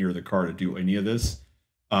right near the car to do any of this,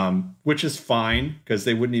 which is fine because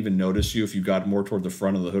they wouldn't even notice you if you got more toward the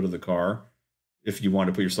front of the hood of the car. If you want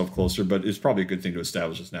to put yourself closer, but it's probably a good thing to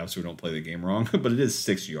establish this now so we don't play the game wrong. But it is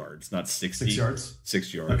 6 yards, not 60. 6 yards?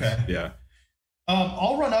 6 yards. Okay. Yeah.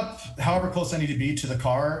 I'll run up however close I need to be to the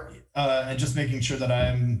car and just making sure that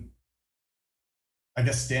I'm, I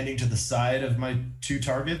guess, standing to the side of my 2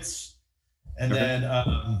 targets. And then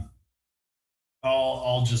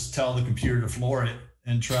I'll just tell the computer to floor it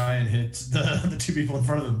and try and hit the 2 people in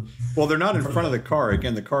front of them. Well, they're not in front of the car.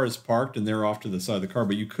 Again, the car is parked and they're off to the side of the car,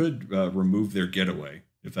 but you could remove their getaway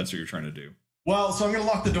if that's what you're trying to do. Well, so I'm going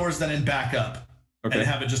to lock the doors then and back up and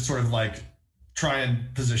have it just sort of like try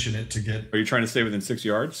and position it to get... Are you trying to stay within 6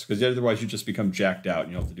 yards? Because otherwise you just become jacked out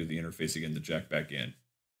and you'll have to do the interface again to jack back in.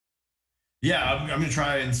 Yeah, I'm going to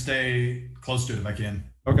try and stay close to it if I can.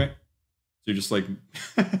 Okay. So you're just like...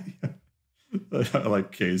 I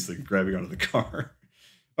like Kay's thing, grabbing onto the car.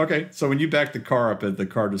 Okay, so when you back the car up, the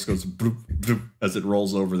car just goes bloop, bloop, as it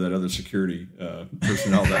rolls over that other security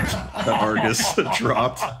personnel that Argus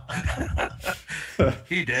dropped.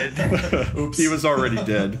 He did. Oops. He was already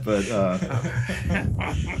dead, but...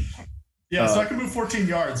 yeah, so I can move 14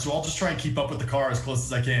 yards, so I'll just try and keep up with the car as close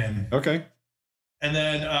as I can. Okay. And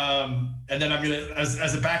then I'm gonna,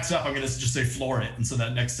 as it backs up, I'm gonna just say floor it, and so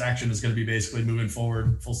that next action is gonna be basically moving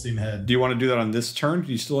forward, full steam ahead. Do you want to do that on this turn?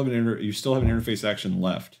 Do you still have an interface action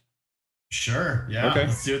left? Sure. Yeah. Okay.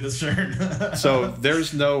 Let's do it this turn. So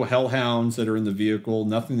there's no hellhounds that are in the vehicle.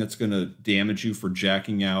 Nothing that's going to damage you for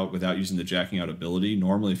jacking out without using the jacking out ability.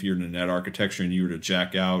 Normally, if you're in a net architecture and you were to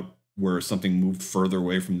jack out where something moved further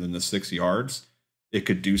away from than the 6 yards, it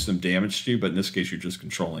could do some damage to you. But in this case, you're just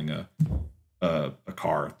controlling a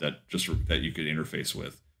car that you could interface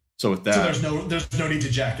with. So with that, so there's no need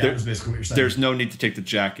to jack out. Is basically what you're saying. There's no need to take the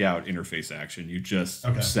jack out interface action. You just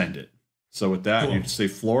send it. So with that, you say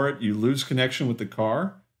floor it. You lose connection with the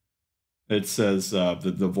car. It says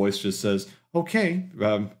the voice just says, "Okay,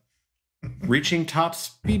 reaching top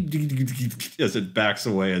speed," as it backs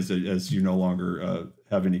away as you no longer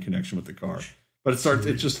have any connection with the car. But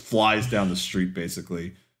it just flies down the street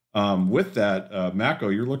basically. With that, Mako,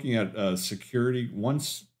 you're looking at security. One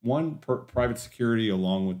private security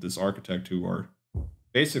along with this architect who are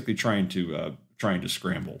basically trying to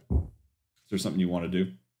scramble. Is there something you want to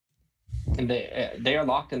do? And they are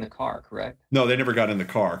locked in the car, correct? No, they never got in the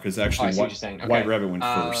car because actually White Rabbit went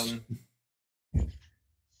first.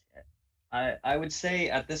 I would say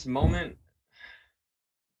at this moment,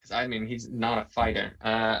 because I mean he's not a fighter,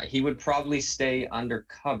 he would probably stay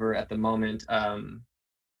undercover at the moment.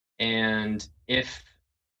 And if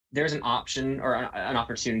there's an option or an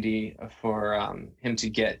opportunity for him to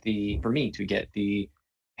get the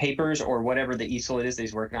papers or whatever the easel it is that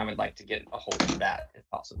he's working on, I would like to get a hold of that if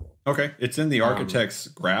possible. Okay, it's in the architect's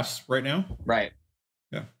grasp right now. Right.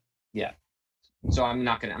 Yeah. So I'm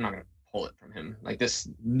not gonna pull it from him. Like this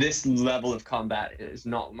level of combat is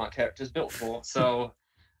not what my character's built for. So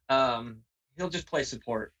he'll just play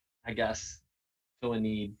support, I guess. Fill a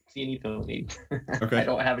need. See any fill a need. Okay. I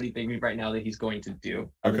don't have anything right now that he's going to do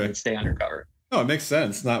other than stay undercover. Oh, it makes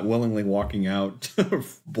sense. Not willingly walking out,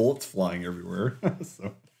 bullets flying everywhere.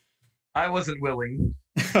 So I wasn't willing.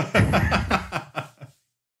 I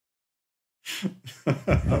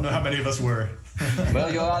don't know how many of us were.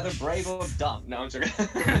 Well, you're either brave or dumb. No, I'm joking.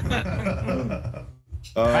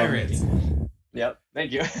 Pirates. Yep.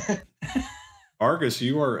 Thank you. Argus,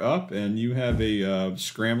 you are up, and you have a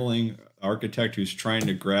scrambling architect who's trying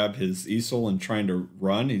to grab his easel and trying to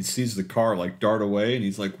run. He sees the car like dart away, and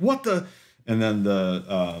he's like, "What the?" And then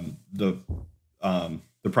the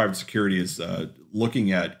private security is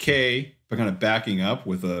looking at Kay, but kind of backing up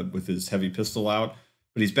with his heavy pistol out.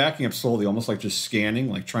 But he's backing up slowly, almost like just scanning,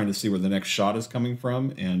 like trying to see where the next shot is coming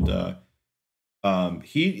from. And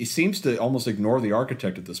he seems to almost ignore the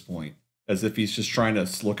architect at this point, as if he's just trying to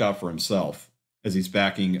look out for himself as he's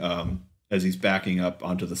backing up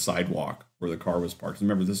onto the sidewalk where the car was parked.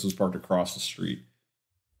 Remember, this was parked across the street.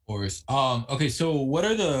 Of course. Okay, so what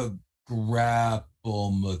are the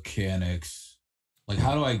grapple mechanics? Like,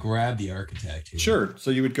 how do I grab the architect here? Sure.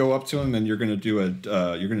 So you would go up to him, and you're going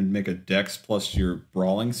to make a Dex plus your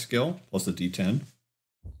brawling skill plus a D10.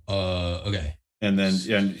 Okay. And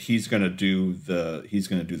then he's going to do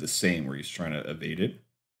the same where he's trying to evade it.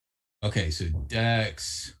 Okay, so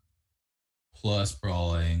Dex plus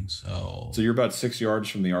brawling. So you're about 6 yards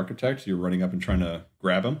from the architect. You're running up and trying to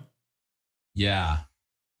grab him. Yeah.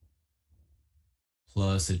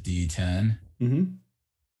 Plus a D10. Mm-hmm.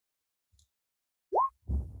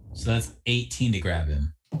 So that's 18 to grab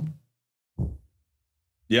him.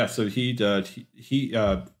 Yeah, so he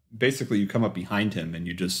basically you come up behind him and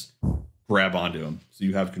you just grab onto him. So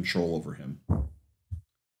you have control over him. I'm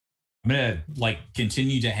going to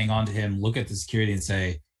continue to hang on to him, look at the security and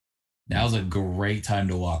say, now's a great time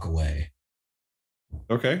to walk away.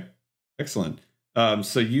 Okay. Excellent.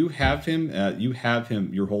 So you have him,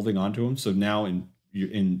 you're holding onto him. So now in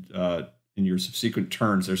your subsequent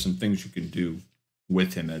turns, there's some things you can do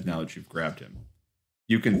with him now that you've grabbed him.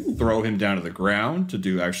 You can throw him down to the ground to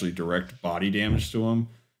do actually direct body damage to him.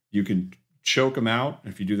 You can choke him out.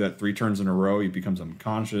 If you do that 3 turns in a row, he becomes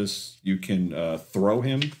unconscious. You can throw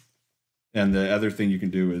him. And the other thing you can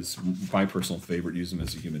do is my personal favorite, use him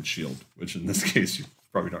as a human shield, which in this case, you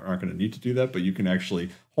probably aren't going to need to do that, but you can actually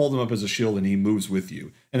hold him up as a shield and he moves with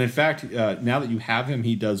you. And in fact, now that you have him,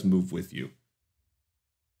 he does move with you.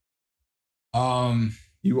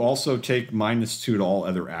 You also take -2 to all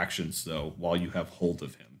other actions, though, while you have hold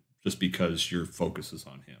of him, just because your focus is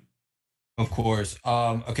on him. Of course.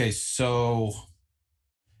 Okay, so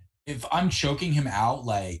if I'm choking him out,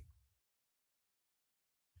 what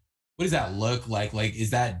does that look like?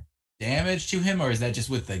 Is that damage to him, or is that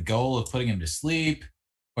just with the goal of putting him to sleep,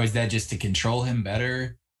 or is that just to control him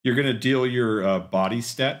better? You're going to deal your body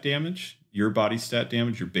stat damage, your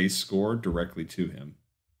base score, directly to him.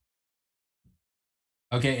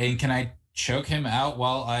 Okay, and can I choke him out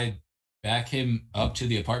while I back him up to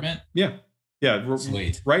the apartment? Yeah.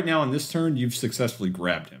 Sweet. Right now in this turn, you've successfully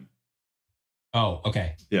grabbed him. Oh,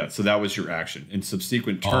 okay. Yeah, so that was your action. In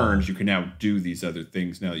subsequent turns, you can now do these other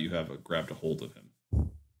things now that you have grabbed a hold of him.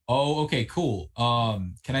 Oh, okay, cool.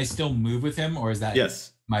 Can I still move with him, or is that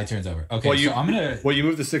my turn's over? Okay, well, so I'm gonna. Well, you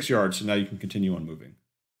moved the 6 yards, so now you can continue on moving.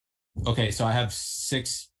 Okay, so I have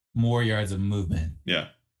 6 more yards of movement. Yeah.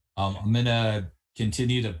 I'm gonna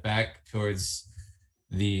continue to back towards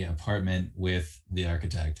the apartment with the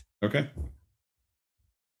architect. Okay.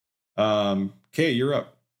 Kay, you're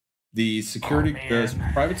up. The security,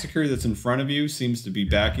 the private security that's in front of you seems to be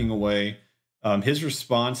backing away. His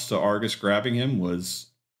response to Argus grabbing him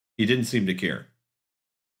was he didn't seem to care.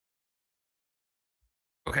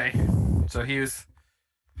 Okay, so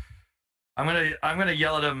I'm gonna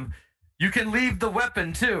yell at him. You can leave the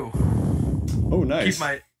weapon too. Oh, nice.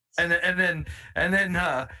 And then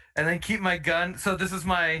keep my gun. So this is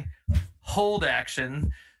my hold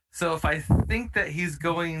action. So if I think that he's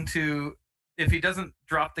going to, if he doesn't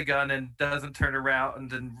drop the gun and doesn't turn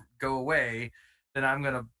around and go away, then I'm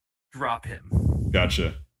going to drop him.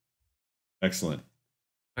 Gotcha. Excellent.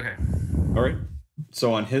 Okay. All right.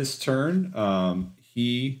 So on his turn,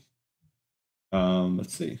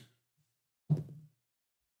 let's see.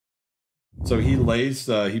 So he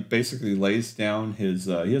basically lays down his,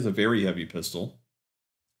 he has a very heavy pistol,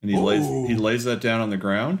 and he lays that down on the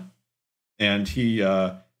ground, and he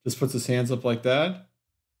just puts his hands up like that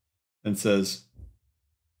and says,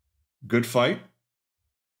 "Good fight.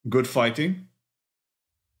 Good fighting.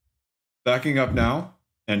 Backing up now."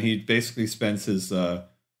 And he basically spends his, it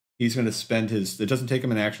doesn't take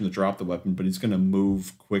him an action to drop the weapon, but he's going to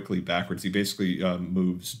move quickly backwards. He basically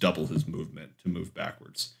moves double his movement to move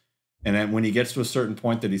backwards. And then when he gets to a certain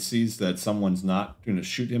point that he sees that someone's not going to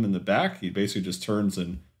shoot him in the back, he basically just turns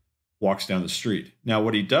and walks down the street. Now,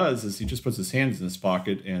 what he does is he just puts his hands in his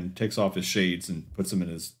pocket and takes off his shades and puts them in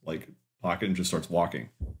his pocket and just starts walking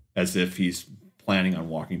as if he's planning on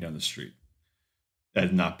walking down the street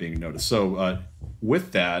and not being noticed. So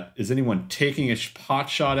with that, is anyone taking a pot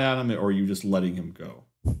shot at him, or are you just letting him go?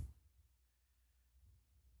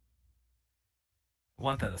 I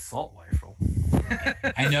want that assault rifle.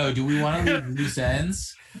 I know. Do we want to leave loose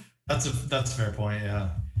ends? That's a fair point. Yeah.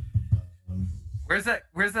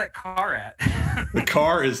 Where's that car at? The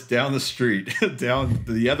car is down the street, down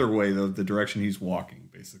the other way, the direction he's walking,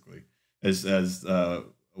 basically, as a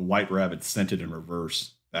white rabbit sent it in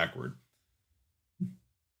reverse backward.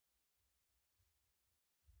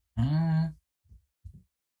 I'm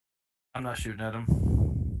not shooting at him.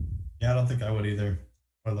 Yeah, I don't think I would either.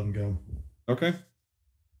 I'd let him go. Okay.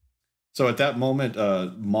 So at that moment,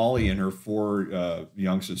 Molly and her 4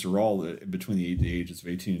 youngsters are all between the ages of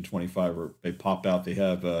 18 and 25. Where they pop out. They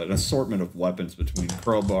have an assortment of weapons between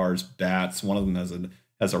crowbars, bats. One of them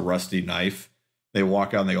has a rusty knife. They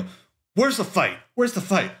walk out and they go, "Where's the fight? Where's the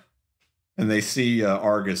fight?" And they see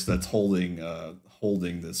Argus that's holding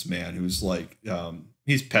this man who's like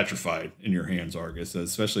he's petrified in your hands, Argus,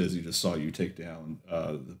 especially as he just saw you take down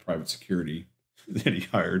the private security that he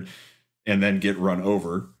hired and then get run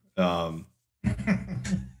over. But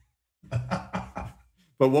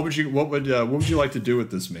what would you like to do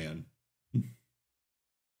with this man?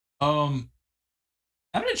 I'm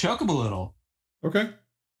gonna choke him a little. Okay.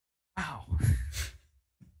 Wow.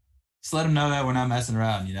 Just let him know that we're not messing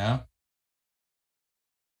around, you know.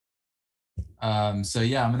 So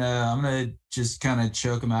yeah, I'm gonna just kind of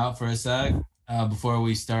choke him out for a sec before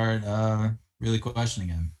we start really questioning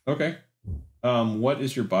him. Okay. What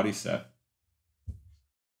is your body stat?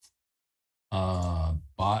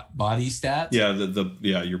 Body stat?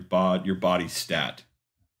 Yeah, your body stat.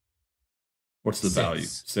 What's the 6. value?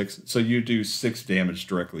 6. So you do 6 damage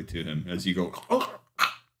directly to him as you go, "Oh,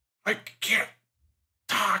 I can't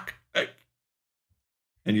talk."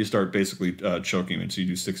 And you start basically choking him, and so you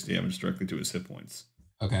do 6 damage directly to his hit points.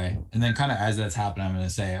 Okay. And then kind of as that's happening, I'm going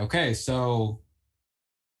to say, okay, so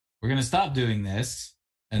we're going to stop doing this,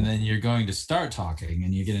 and then you're going to start talking,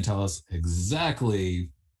 and you're going to tell us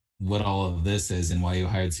exactly what all of this is and why you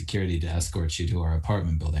hired security to escort you to our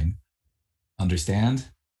apartment building.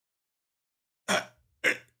 Understand?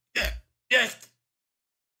 Yes.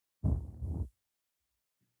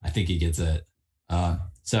 I think he gets it.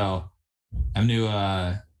 So I'm going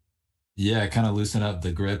to, kind of loosen up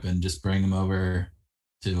the grip and just bring him over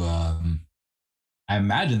to, I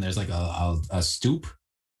imagine there's like a stoop.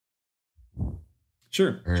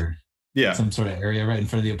 Sure. Or yeah, some sort of area right in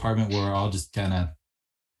front of the apartment where we're all just kind of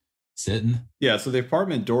sitting. Yeah, so the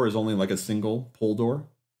apartment door is only like a single pull door.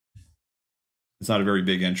 It's not a very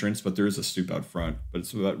big entrance, but there is a stoop out front. But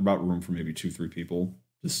it's about room for maybe 2-3 people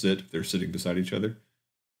to sit if they're sitting beside each other.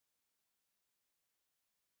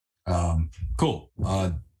 Cool.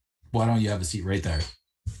 Why don't you have a seat right there?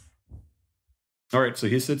 All right, so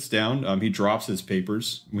he sits down. He drops his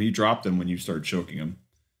papers. He dropped them when you start choking him.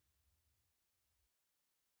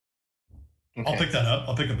 Okay. I'll pick that up.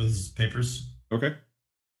 I'll pick up his papers. Okay.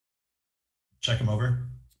 Check him over.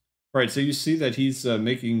 All right, so you see that he's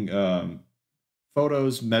making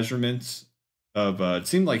photos, measurements of. It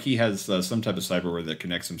seemed like he has some type of cyberware that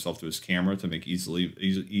connects himself to his camera to make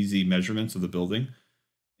easy measurements of the building,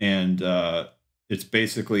 and it's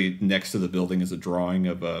basically next to the building is a drawing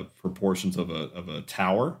of proportions of a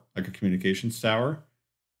tower, like a communications tower,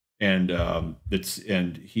 and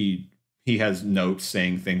he has notes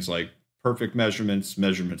saying things like perfect measurements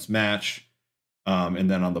match. And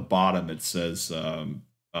then on the bottom it says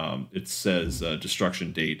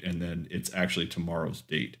destruction date, and then it's actually tomorrow's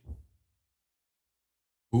date.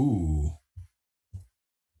 Ooh.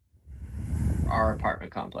 Our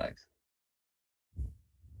apartment complex.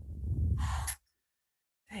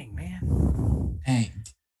 Dang, man. Dang.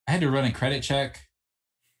 I had to run a credit check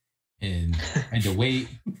and I had to wait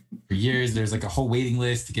for years. There's like a whole waiting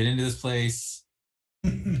list to get into this place.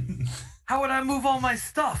 How would I move all my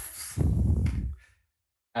stuff?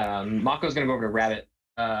 Mako's gonna go over to Rabbit.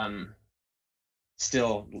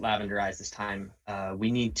 Still lavender eyes this time. We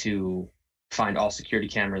need to find all security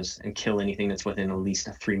cameras and kill anything that's within at least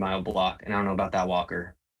a 3-mile block. And I don't know about that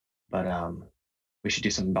walker, but we should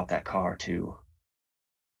do something about that car too.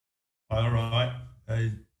 All right.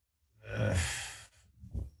 I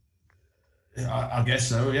guess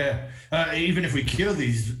so. Yeah. Even if we kill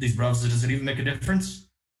these brothers, does it even make a difference?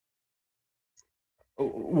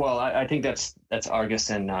 Well, I think that's Argus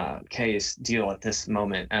and Kay's deal at this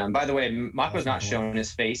moment. By the way, Mako's not showing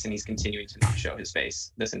his face, and he's continuing to not show his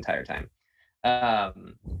face this entire time.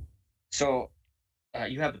 So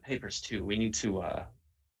you have the papers too. We need to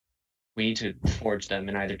forge them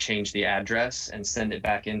and either change the address and send it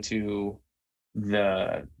back into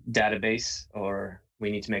the database, or we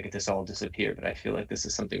need to make this all disappear. But I feel like this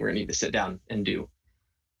is something we're gonna need to sit down and do.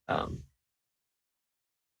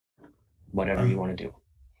 Whatever you want to do.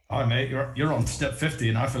 All right, mate. You're on step 50,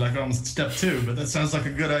 and I feel like I'm on step 2. But that sounds like a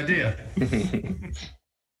good idea.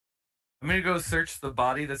 I'm gonna go search the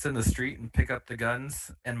body that's in the street and pick up the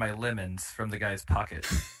guns and my lemons from the guy's pocket.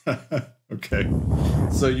 Okay.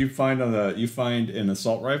 So you find an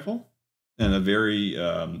assault rifle and a very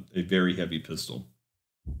heavy pistol.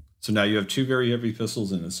 So now you have 2 very heavy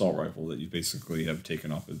pistols and an assault rifle that you basically have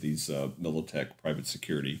taken off of these Militech private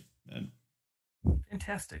security men.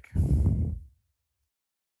 Fantastic.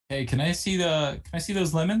 Hey, can I see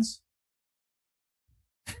those lemons?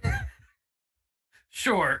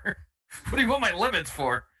 Sure. What do you want my lemons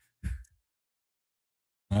for?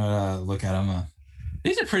 Look at them.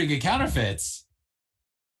 These are pretty good counterfeits.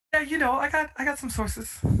 Yeah, I got some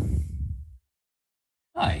sources.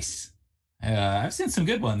 Nice. I've seen some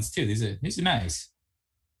good ones too. These are nice.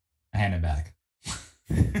 I hand it back.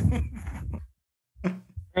 Where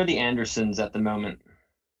are the Andersons at the moment?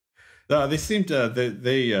 They seem to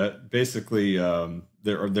they basically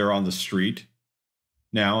they're on the street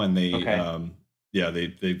now, and they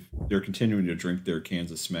they're continuing to drink their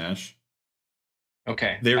cans of Smash.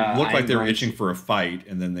 Okay. They look like they were itching for a fight,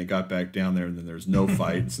 and then they got back down there, and then there's no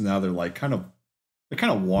fight. So now they're like kind of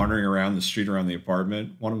wandering around the street around the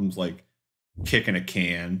apartment. One of them's like kicking a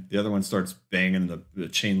can. The other one starts banging the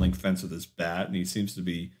chain link fence with his bat, and he seems to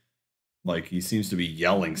be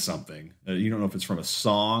yelling something. You don't know if it's from a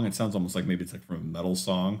song. It sounds almost like maybe it's like from a metal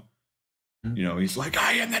song. Mm-hmm. He's like,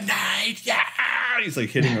 "I am the night." Yeah. He's like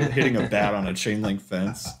hitting a bat on a chain link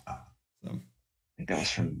fence. So. I think that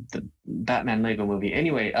was from the Batman Lego movie.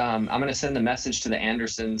 Anyway, I'm going to send a message to the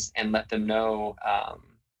Andersons and let them know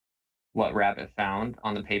what Rabbit found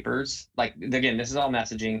on the papers. Like, again, this is all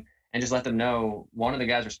messaging, and just let them know one of the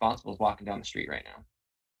guys responsible is walking down the street right now.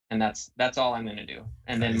 And that's all I'm going to do.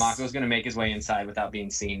 And then Mako's going to make his way inside without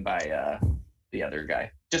being seen by the other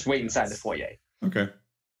guy. Just wait inside the foyer. Okay.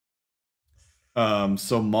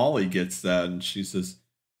 So Molly gets that, and she says,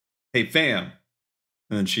 "Hey, fam."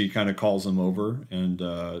 And then she kind of calls them over, and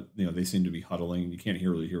they seem to be huddling. You can't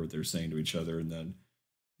really hear what they're saying to each other. And then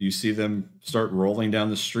you see them start rolling down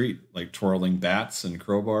the street, like twirling bats and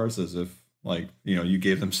crowbars, as if you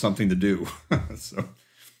gave them something to do. So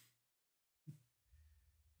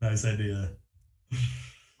nice idea.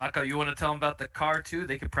 Mako, you want to tell them about the car too?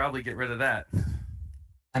 They could probably get rid of that.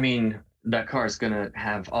 I mean, that car is going to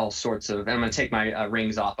have all sorts of, and I'm going to take my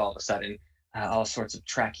rings off all of a sudden, all sorts of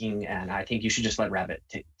tracking, and I think you should just let Rabbit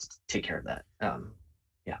take care of that.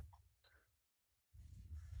 Yeah.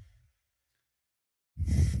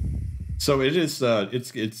 So it is.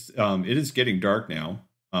 It is getting dark now.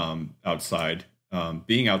 Outside.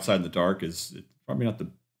 Being outside in the dark is probably not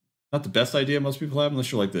the best idea most people have,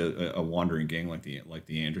 unless you're like a wandering gang like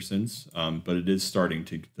the Andersons. But it is starting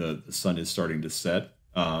to the sun is starting to set.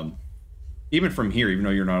 Even from here, even though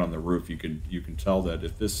you're not on the roof, you can tell that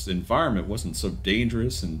if this environment wasn't so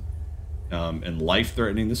dangerous and life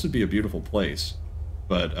threatening, this would be a beautiful place.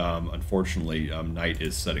 But unfortunately, night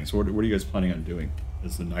is setting. So what are you guys planning on doing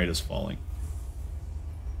as the night is falling?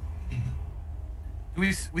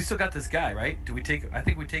 We still got this guy, right? I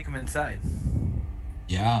think we take him inside.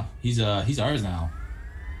 Yeah, he's ours now.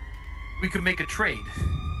 We could make a trade.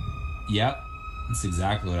 Yep, that's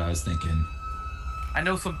exactly what I was thinking. I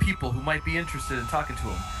know some people who might be interested in talking to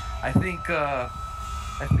him. I think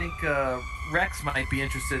Rex might be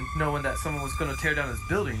interested in knowing that someone was going to tear down his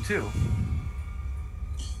building too.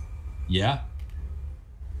 Yeah,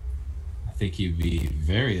 I think he'd be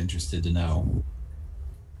very interested to know.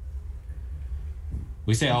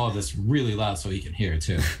 We say all of this really loud so he can hear it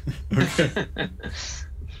too. Okay.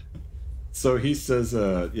 So he says,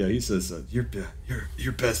 your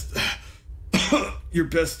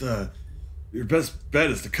best bet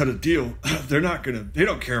is to cut a deal. They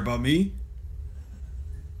don't care about me.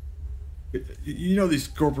 You know these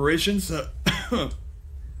corporations.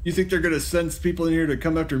 You think they're gonna send people in here to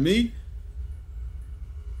come after me?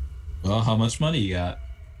 Well, how much money you got?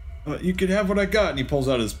 You could have what I got. And he pulls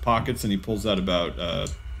out his pockets, and he pulls out about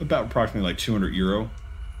approximately like 200 euro.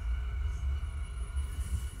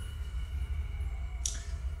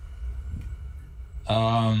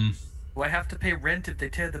 Do I have to pay rent if they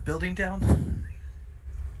tear the building down?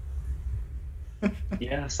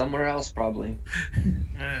 Yeah, somewhere else probably.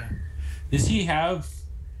 Does he have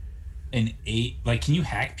can you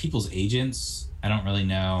hack people's agents? I don't really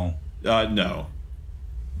know. No.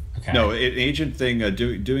 Okay. No, an agent thing,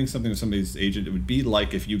 doing something with somebody's agent, it would be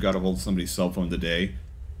like if you got a hold of somebody's cell phone today,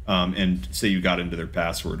 and say you got into their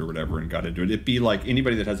password or whatever and got into it. It'd be like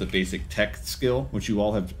anybody that has a basic tech skill, which you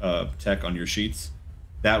all have tech on your sheets.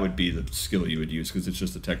 That would be the skill you would use because it's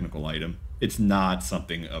just a technical item. It's not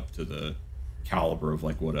something up to the caliber of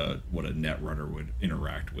like what a netrunner would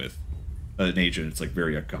interact with. An agent, it's like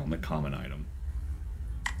very a common item.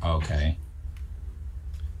 Okay.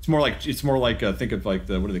 It's more like think of like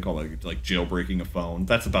what do they call it? Like jailbreaking a phone.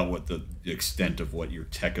 That's about what the extent of what your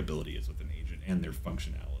tech ability is with an agent and their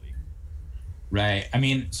functionality. Right. I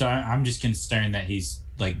mean, so I'm just concerned that he's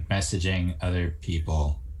like messaging other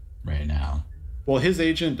people right now. Well, his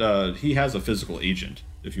agent, he has a physical agent.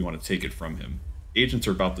 If you want to take it from him, agents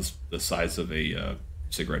are about the size of a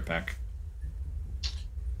cigarette pack.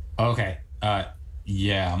 Okay.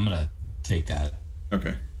 Yeah, I'm gonna take that.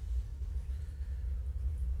 Okay.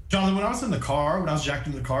 Jonathan, when I was in the car, when I was jacked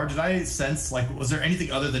into the car, did I sense, like, was there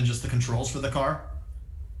anything other than just the controls for the car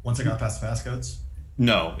once I got past the passcodes?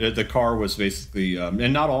 No, the car was basically,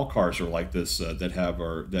 and not all cars are like this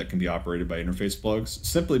that can be operated by interface plugs,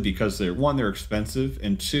 simply because they're expensive,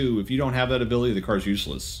 and two, if you don't have that ability, the car's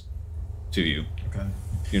useless to you. Okay.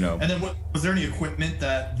 You know. And then, was there any equipment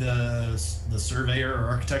that the surveyor or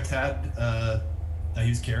architect had that he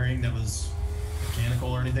was carrying that was mechanical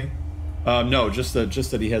or anything? No, just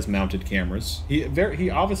that he has mounted cameras. He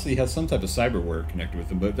obviously has some type of cyberware connected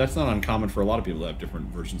with him, but that's not uncommon for a lot of people to have different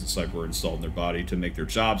versions of cyberware installed in their body to make their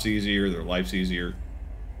jobs easier, their lives easier.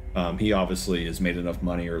 He obviously has made enough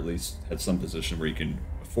money, or at least had some position where he can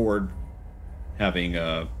afford having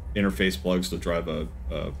interface plugs to drive a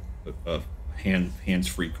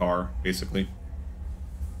hands-free car, basically.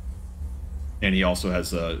 And he also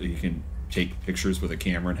has he can take pictures with a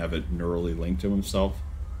camera and have it neurally linked to himself.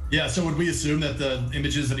 Yeah, so would we assume that the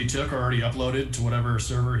images that he took are already uploaded to whatever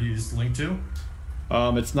server he's linked to?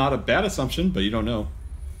 It's not a bad assumption, but you don't know.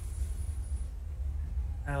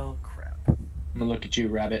 Oh, crap. I'm gonna look at you,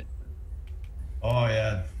 Rabbit. Oh,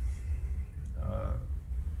 yeah.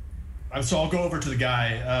 So I'll go over to the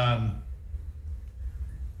guy.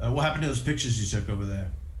 What happened to those pictures you took over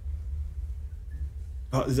there?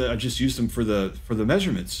 I just used them for the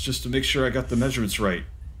measurements, just to make sure I got the measurements right.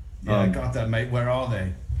 Yeah, I got that, mate. Where are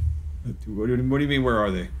they? What do you mean, where are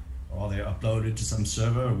they? Are they uploaded to some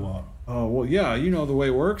server or what? Oh, well, yeah, you know the way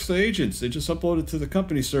it works. The agents, they just upload it to the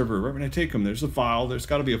company server. Right when I take them, there's a file. There's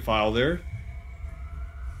got to be a file there.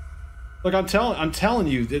 Look, I'm telling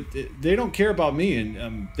you that they don't care about me,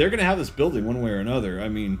 and they're going to have this building one way or another. I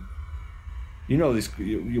mean, you know these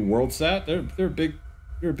WorldSat. They're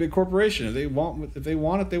a big corporation. If they want it, they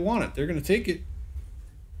want it. They're going to take it.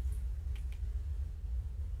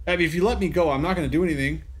 I mean, if you let me go, I'm not going to do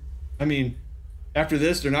anything. I mean, after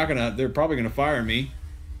this, they're probably going to fire me.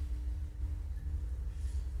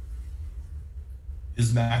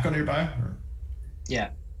 Is Mac on nearby? Or? Yeah.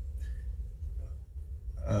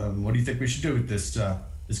 What do you think we should do with this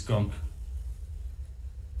gunk?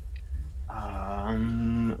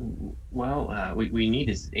 Well, we need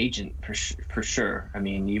his agent for sure. I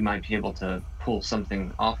mean, you might be able to pull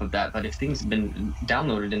something off of that, but if things have been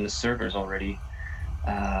downloaded in the servers already,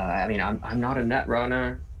 I mean, I'm not a net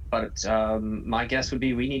runner, but my guess would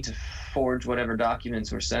be we need to forge whatever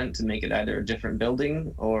documents were sent to make it either a different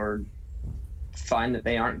building or find that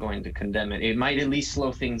they aren't going to condemn it. It might at least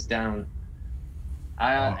slow things down.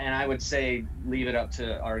 And I would say leave it up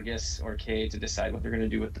to Argus or Kay to decide what they're going to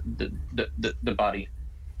do with the body.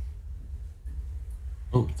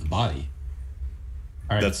 Oh, the body.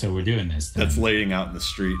 All right, so we're doing this. Then. That's laying out in the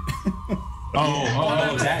street.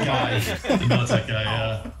 Oh, that guy. No, it's that guy,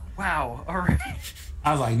 yeah. Wow, all right.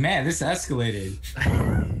 I was like, man, this escalated.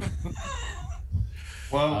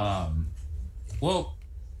 Well,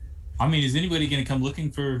 I mean, is anybody going to come looking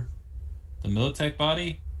for the Militech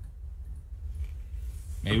body?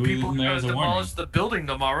 Maybe we leave them there as a warning. Demolish the building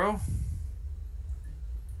tomorrow.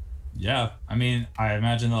 Yeah, I mean, I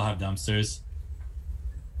imagine they'll have dumpsters.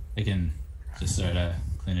 They can just sort of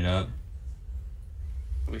clean it up.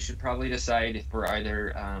 We should probably decide if we're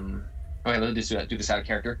either okay, let's do this out of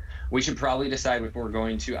character. We should probably decide if we're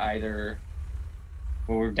going to either,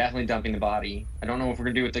 well, we're definitely dumping the body. I don't know if we're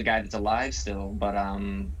gonna do it with the guy that's alive still, but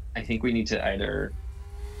I think we need to either,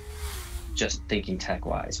 just thinking tech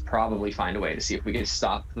wise, probably find a way to see if we can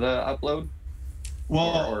stop the upload,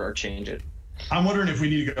 or change it. I'm wondering if we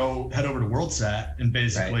need to head over to WorldSat and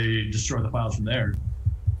basically destroy the files from there.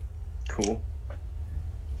 Cool.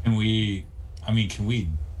 Can we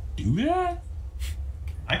do that?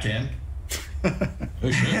 I can.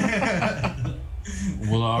 Okay.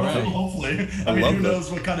 Well, all right. Hopefully. I mean, who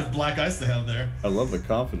knows what kind of black ice they have there. I love the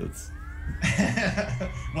confidence.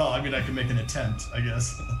 Well, I mean, I can make an attempt, I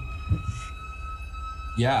guess.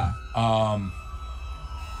 Yeah. I'm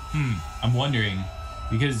wondering,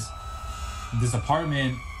 because this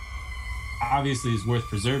apartment obviously is worth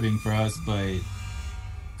preserving for us, but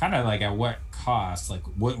kind of like at what cost? Like,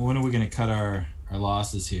 when are we going to cut our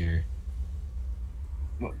losses here?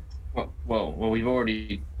 Well, we've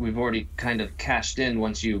already kind of cashed in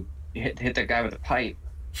once you hit that guy with a pipe.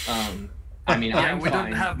 I mean, Yeah, I'm we fine.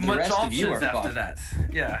 don't have The much rest of you options are after fine. that.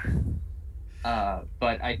 Yeah.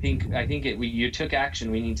 But I think you took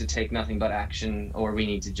action. We need to take nothing but action, or we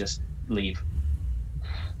need to just leave.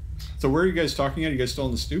 So where are you guys talking at? Are you guys still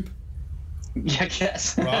on the stoop? Yeah, I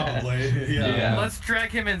guess. Probably. Yeah. Yeah. Let's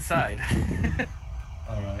drag him inside.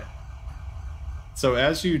 All right. So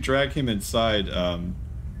as you drag him inside,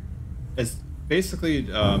 as basically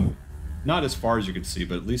not as far as you can see,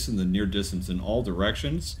 but at least in the near distance, in all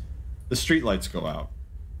directions, the street lights go out.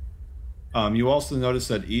 You also notice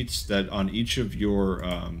that on each of your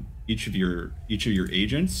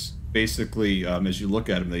agents, basically, as you look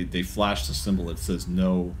at them, they flash the symbol that says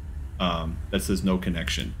no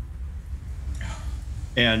connection.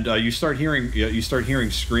 And you start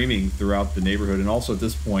hearing screaming throughout the neighborhood, and also at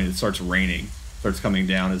this point it starts raining, starts coming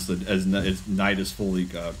down as night is fully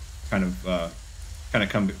come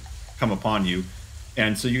upon you,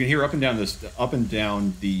 and so you can hear up and down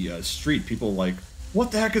the street people like,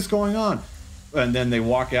 what the heck is going on? And then they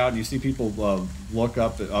walk out, and you see people look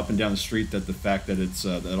up and down the street that the fact that it's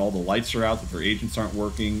that all the lights are out, that their agents aren't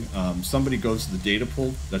working. Somebody goes to the data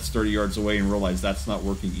pool that's 30 yards away and realize that's not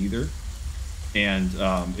working either. And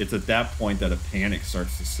it's at that point that a panic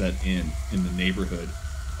starts to set in the neighborhood.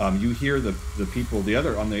 You hear the people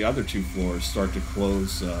on the other two floors start to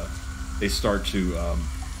close. They start to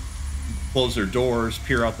close their doors,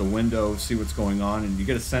 peer out the window, see what's going on, and you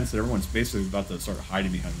get a sense that everyone's basically about to start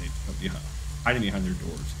hiding behind their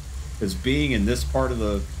doors. Because being in this part of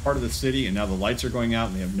the city, and now the lights are going out,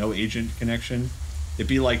 and they have no agent connection. It'd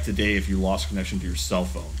be like today if you lost connection to your cell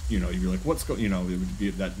phone. You'd be like, what's going? It would be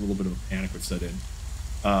that little bit of a panic would set in.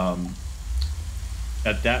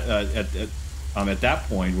 At that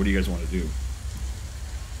point, what do you guys want to do?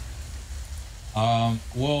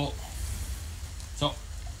 Well, so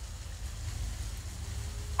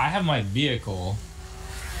I have my vehicle.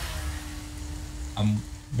 I'm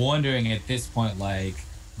wondering at this point, like,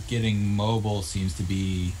 getting mobile seems to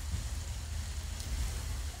be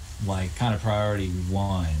like kind of priority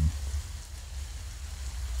one.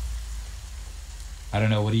 I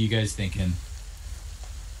don't know. What are you guys thinking?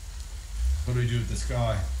 What do we do with this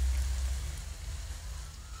guy?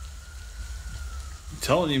 I'm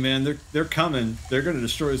telling you, man, they're coming. They're going to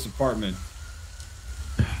destroy this apartment.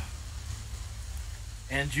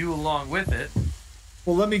 And you along with it.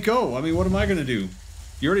 Well, let me go. I mean, what am I going to do?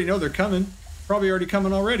 You already know they're coming. Probably already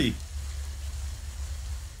coming already.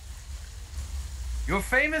 You're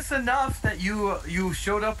famous enough that you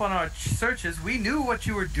showed up on our searches. We knew what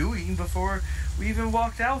you were doing before we even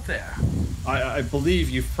walked out there. I believe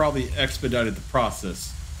you've probably expedited the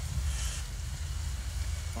process.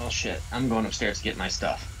 Well, shit. I'm going upstairs to get my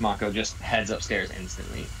stuff. Mako just heads upstairs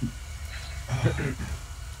instantly.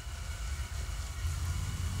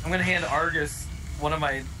 I'm going to hand Argus one of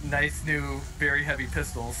my nice new, very heavy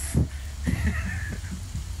pistols.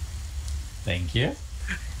 Thank you.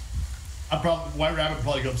 White Rabbit would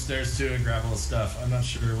probably go upstairs too and grab all the stuff. I'm not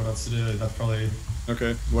sure what else to do. That's probably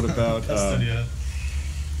Okay. What about best idea.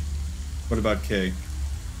 what about Kay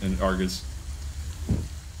and Argus?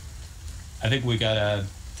 I think we gotta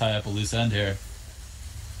tie up a loose end here.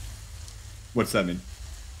 What's that mean?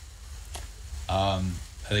 I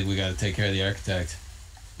think we gotta take care of the architect.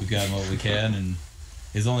 We've got him what we can, and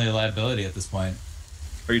he's only a liability at this point.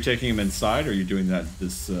 Are you taking him inside, or are you doing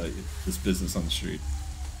this business on the street?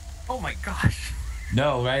 Oh my gosh.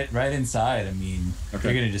 No, right inside. I mean, Okay.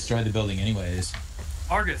 we're gonna destroy the building anyways.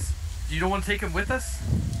 Argus, you don't want to take him with us?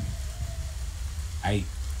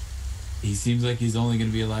 He seems like he's only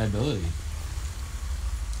gonna be a liability.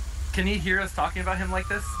 Can he hear us talking about him like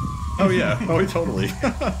this? Oh yeah. Oh, totally.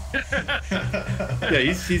 Yeah,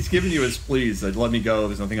 he's giving you his pleas. Like, let me go.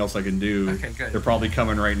 There's nothing else I can do. Okay, good. They're probably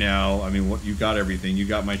coming right now. I mean, what you got everything. You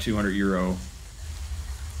got my 200 euro.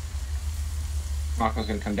 Mako's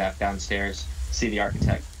gonna come downstairs, see the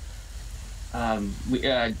architect.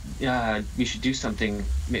 We should do something.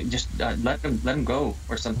 Just let him go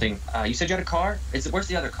or something. You said you had a car. Where's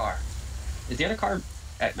the other car? Is the other car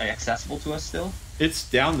accessible to us still? It's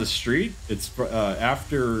down the street. It's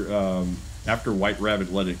after White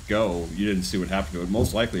Rabbit let it go. You didn't see what happened to it.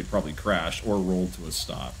 Most likely, it probably crashed or rolled to a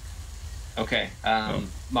stop. Okay.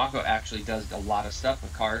 Mako actually does a lot of stuff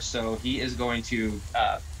with cars, so he is going to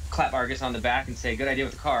clap Argus on the back and say, "Good idea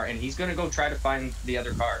with the car," and he's going to go try to find the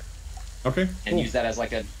other car. Okay. And use that as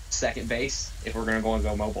like a second base if we're going to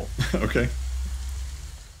go mobile. Okay.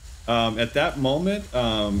 At that moment,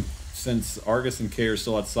 since Argus and Kay are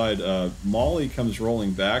still outside, Molly comes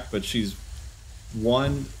rolling back, but she's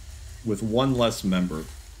with one less member.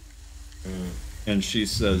 and she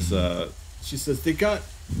says they got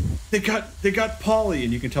Polly,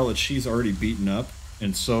 and you can tell that she's already beaten up,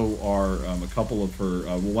 and so are a couple of her.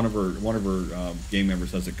 One of her gang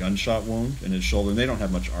members has a gunshot wound in his shoulder, and they don't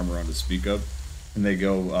have much armor on to speak of. And they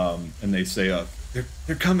go and they say,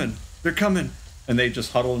 they're coming, and they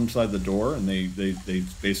just huddle inside the door, and they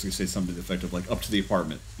basically say something to the effect of like, up to the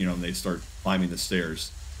apartment, and they start climbing the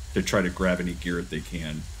stairs to try to grab any gear that they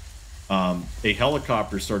can. A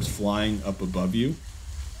helicopter starts flying up above you,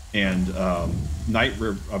 and White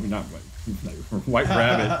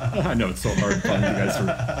Rabbit. I know it's so hard playing you guys for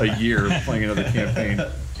a year playing another campaign.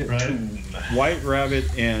 Right. White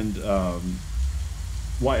Rabbit and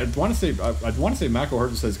I'd want to say Mako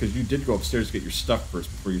heard says, because you did go upstairs to get your stuff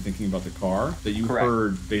first before you're thinking about the car, that you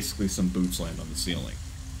heard basically some boots land on the ceiling.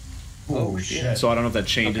 Oh shit! So I don't know if that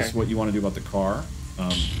changes what you want to do about the car,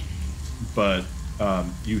 but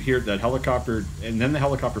you hear that helicopter, and then the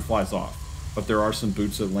helicopter flies off. But there are some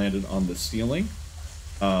boots that landed on the ceiling,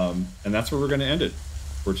 and that's where we're going to end it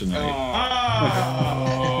for tonight.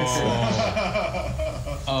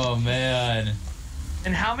 Oh man!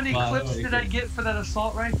 And how many clips did I get for that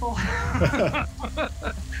assault rifle?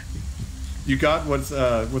 You got what's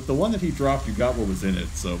with the one that he dropped. You got what was in it.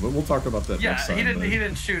 So, but we'll talk about that next time. Yeah, he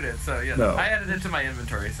didn't shoot it. So yeah, No. I added it to my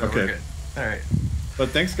inventory. So we're good. All right. But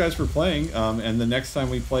thanks, guys, for playing. And the next time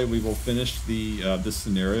we play, we will finish this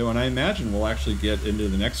scenario, and I imagine we'll actually get into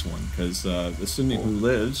the next one because assuming who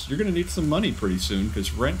lives, you're going to need some money pretty soon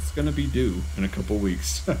because rent's going to be due in a couple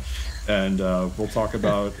weeks, and we'll talk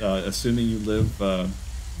about assuming you live.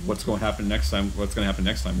 What's going to happen next time? We'll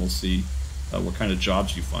see what kind of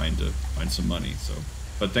jobs you find to find some money. So,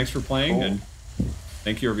 but thanks for playing, and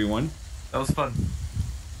thank you, everyone. That was fun.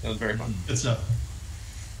 That was very fun. Good stuff.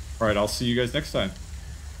 All right, I'll see you guys next time.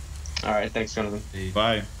 All right, thanks, Jonathan.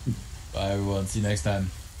 Bye. Bye, everyone. See you next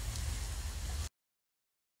time.